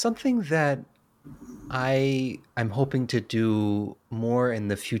 Something that I'm hoping to do more in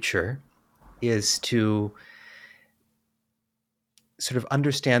the future is to sort of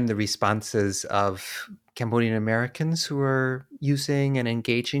understand the responses of Cambodian Americans who are using and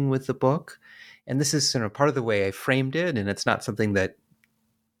engaging with the book. And this is sort of part of the way I framed it. And it's not something that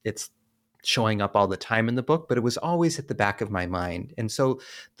it's showing up all the time in the book, but it was always at the back of my mind. And so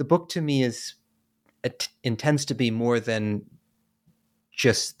the book to me intends to be more than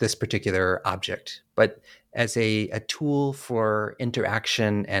just this particular object, but as a tool for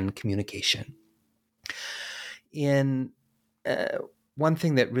interaction and communication. One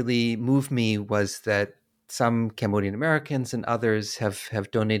thing that really moved me was that some Cambodian Americans and others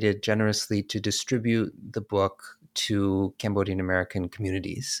have donated generously to distribute the book to Cambodian American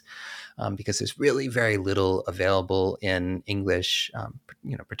communities, because there's really very little available in English,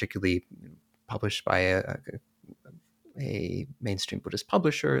 particularly published by a mainstream Buddhist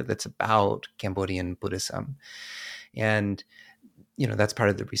publisher that's about Cambodian Buddhism. And, that's part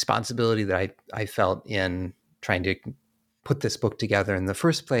of the responsibility that I felt in trying to put this book together in the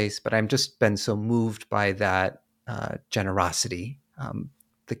first place, but I've just been so moved by that generosity.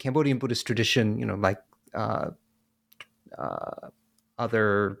 The Cambodian Buddhist tradition, like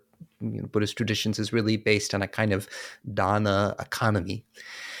other Buddhist traditions, is really based on a kind of dana economy.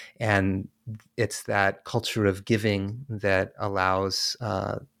 And it's that culture of giving that allows,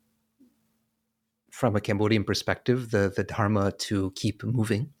 from a Cambodian perspective, the Dharma to keep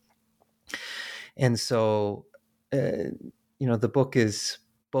moving. And so the book is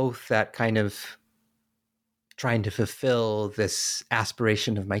both that kind of trying to fulfill this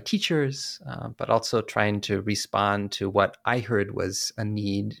aspiration of my teachers, but also trying to respond to what I heard was a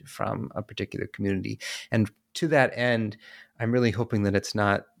need from a particular community. And to that end, I'm really hoping that it's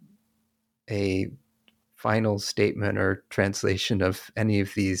not a final statement or translation of any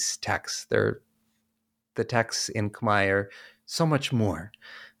of these texts. The texts in Khmer are so much more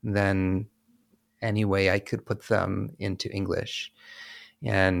than any way I could put them into English.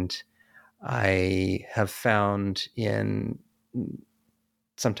 And I have found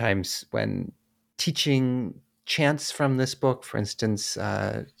sometimes when teaching chants from this book, for instance,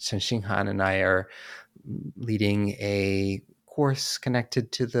 Chen Xinghan and I are leading a course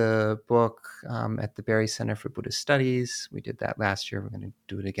connected to the book at the Berry Center for Buddhist Studies. We did that last year. We're going to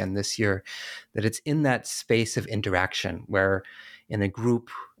do it again this year. That it's in that space of interaction where in a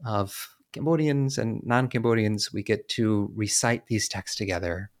group of Cambodians and non-Cambodians, we get to recite these texts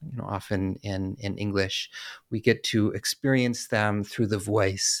together, often in English. We get to experience them through the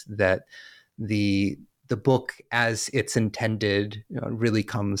voice that the book as it's intended really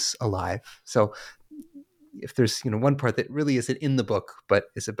comes alive. So if there's one part that really isn't in the book, but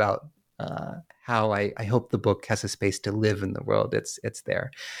is about how I hope the book has a space to live in the world, it's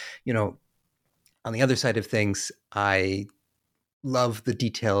there. On the other side of things, I love the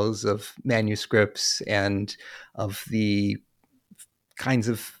details of manuscripts and of the kinds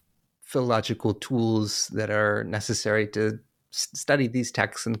of philological tools that are necessary to study these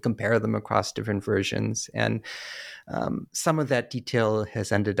texts and compare them across different versions. And some of that detail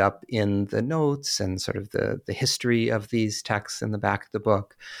has ended up in the notes and sort of the history of these texts in the back of the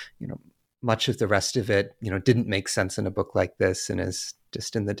book. Much of the rest of it, didn't make sense in a book like this and is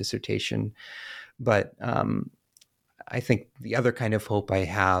just in the dissertation. But I think the other kind of hope I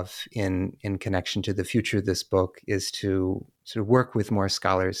have in connection to the future of this book is to sort of work with more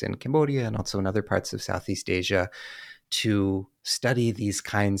scholars in Cambodia and also in other parts of Southeast Asia to study these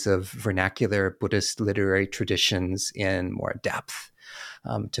kinds of vernacular Buddhist literary traditions in more depth,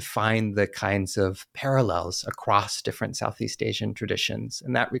 to find the kinds of parallels across different Southeast Asian traditions.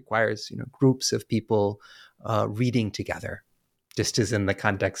 And that requires, groups of people reading together, just as in the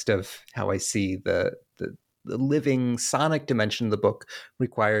context of how I see the living sonic dimension of the book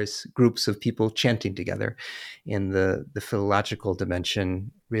requires groups of people chanting together. In the philological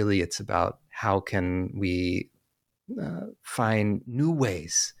dimension, really it's about how can we find new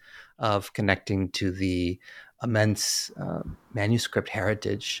ways of connecting to the immense manuscript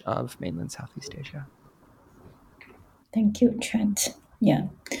heritage of mainland Southeast Asia. Thank you, Trent. Yeah.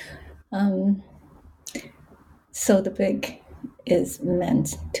 So the book is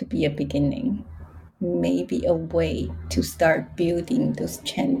meant to be a beginning, maybe a way to start building those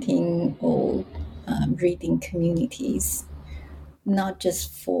chanting or reading communities, not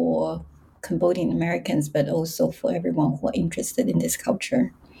just for Cambodian Americans, but also for everyone who are interested in this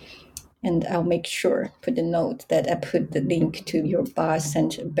culture. And I'll make sure, put the note that I put the link to your Barre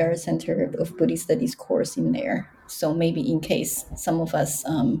Center of Buddhist Studies course in there. So maybe in case some of us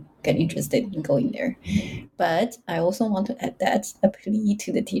get interested in going there. But I also want to add that a plea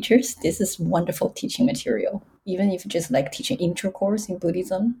to the teachers. This is wonderful teaching material. Even if you just like teaching intro course in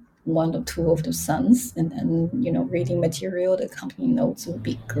Buddhism, 1 or 2 of the sons, and then, reading material, the accompanying notes would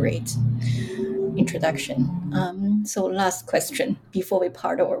be great introduction. So last question before we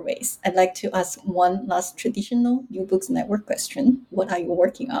part our ways. I'd like to ask one last traditional New Books Network question. What are you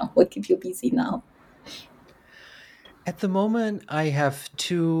working on? What keeps you busy now? At the moment, I have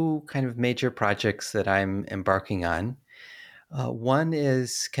 2 kind of major projects that I'm embarking on. One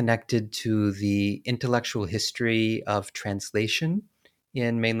is connected to the intellectual history of translation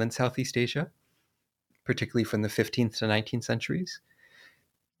in mainland Southeast Asia, particularly from the 15th to 19th centuries.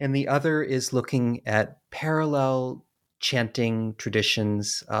 And the other is looking at parallel chanting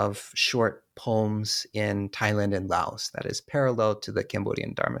traditions of short poems in Thailand and Laos, that is parallel to the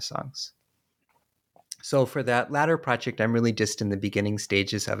Cambodian Dharma songs. So for that latter project, I'm really just in the beginning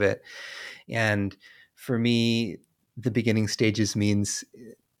stages of it. And for me, the beginning stages means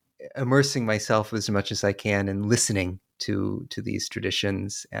immersing myself as much as I can and listening to these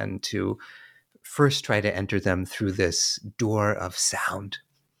traditions, and to first try to enter them through this door of sound.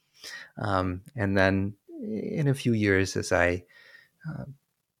 And then in a few years, as I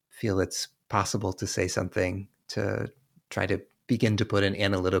feel it's possible to say something, to try to begin to put an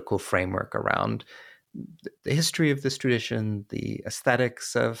analytical framework around the history of this tradition, the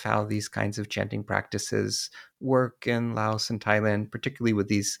aesthetics of how these kinds of chanting practices work in Laos and Thailand, particularly with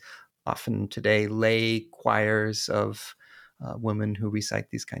these often today lay choirs of women who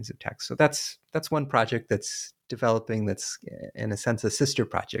recite these kinds of texts. So that's one project that's developing, that's in a sense a sister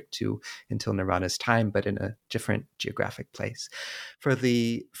project to Until Nirvana's Time, but in a different geographic place. For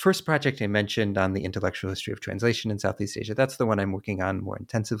the first project I mentioned on the intellectual history of translation in Southeast Asia, that's the one I'm working on more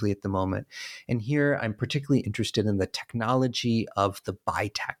intensively at the moment. And here I'm particularly interested in the technology of the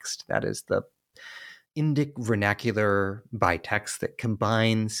bitext, that is the Indic vernacular bitext that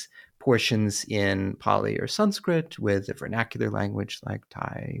combines portions in Pali or Sanskrit with a vernacular language like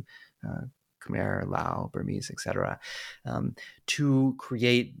Thai, Khmer, Lao, Burmese, etc., to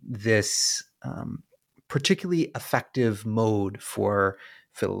create this particularly effective mode for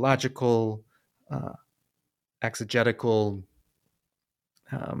philological, exegetical,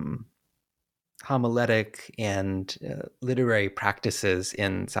 homiletic, and literary practices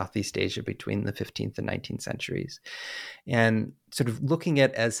in Southeast Asia between the 15th and 19th centuries. And sort of looking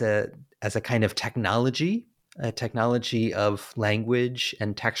at as a kind of technology, a technology of language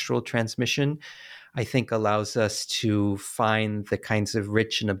and textual transmission, I think allows us to find the kinds of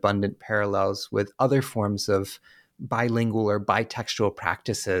rich and abundant parallels with other forms of bilingual or bitextual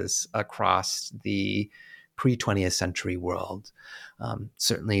practices across the pre-20th century world.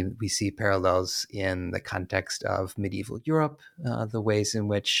 Certainly we see parallels in the context of medieval Europe, the ways in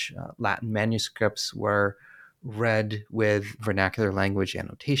which Latin manuscripts were read with vernacular language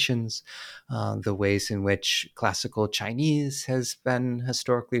annotations, the ways in which classical Chinese has been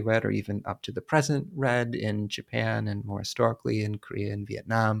historically read, or even up to the present read in Japan, and more historically in Korea and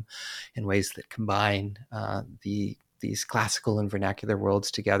Vietnam, in ways that combine these classical and vernacular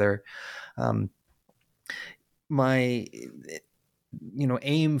worlds together. My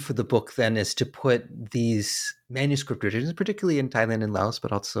aim for the book then is to put these manuscript traditions, particularly in Thailand and Laos,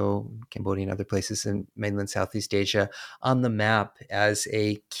 but also Cambodia and other places in mainland Southeast Asia, on the map as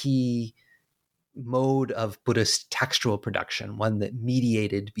a key mode of Buddhist textual production, one that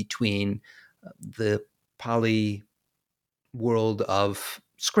mediated between the Pali world of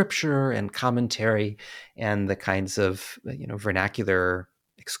scripture and commentary and the kinds of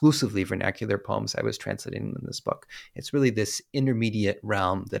exclusively vernacular poems I was translating in this book. It's really this intermediate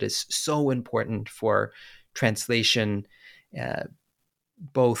realm that is so important for translation,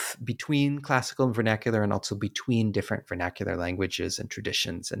 both between classical and vernacular, and also between different vernacular languages and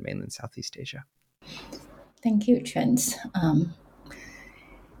traditions in mainland Southeast Asia. Thank you, Trent.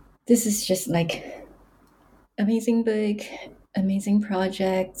 This is just like amazing book, amazing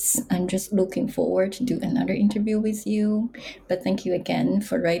projects. I'm just looking forward to do another interview with you. But thank you again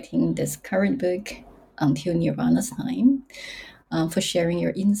for writing this current book, Until Nirvana's Time. For sharing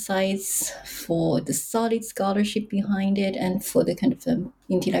your insights, for the solid scholarship behind it, and for the kind of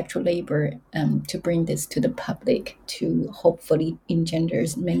intellectual labor to bring this to the public, to hopefully engender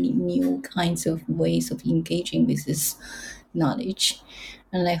many new kinds of ways of engaging with this knowledge.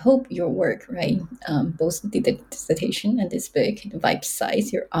 And I hope your work, right, both the dissertation and this book,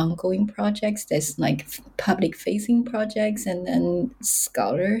 besides your ongoing projects, there's like public-facing projects and then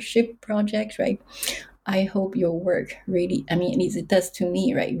scholarship projects, right? I hope your work really, at least it does to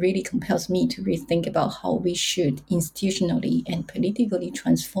me, right, really compels me to rethink about how we should institutionally and politically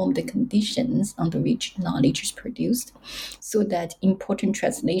transform the conditions under which knowledge is produced, so that important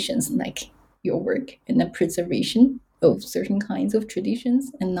translations like your work and the preservation of certain kinds of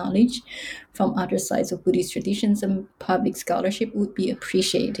traditions and knowledge from other sides of Buddhist traditions and public scholarship would be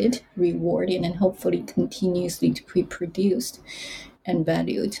appreciated, rewarded, and hopefully continuously to be produced and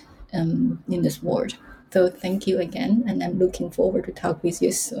valued in this world. So thank you again, and I'm looking forward to talk with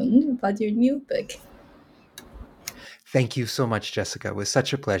you soon about your new book. Thank you so much, Jessica. It was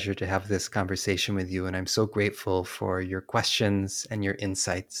such a pleasure to have this conversation with you, and I'm so grateful for your questions and your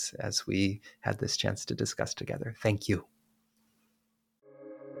insights as we had this chance to discuss together. Thank you.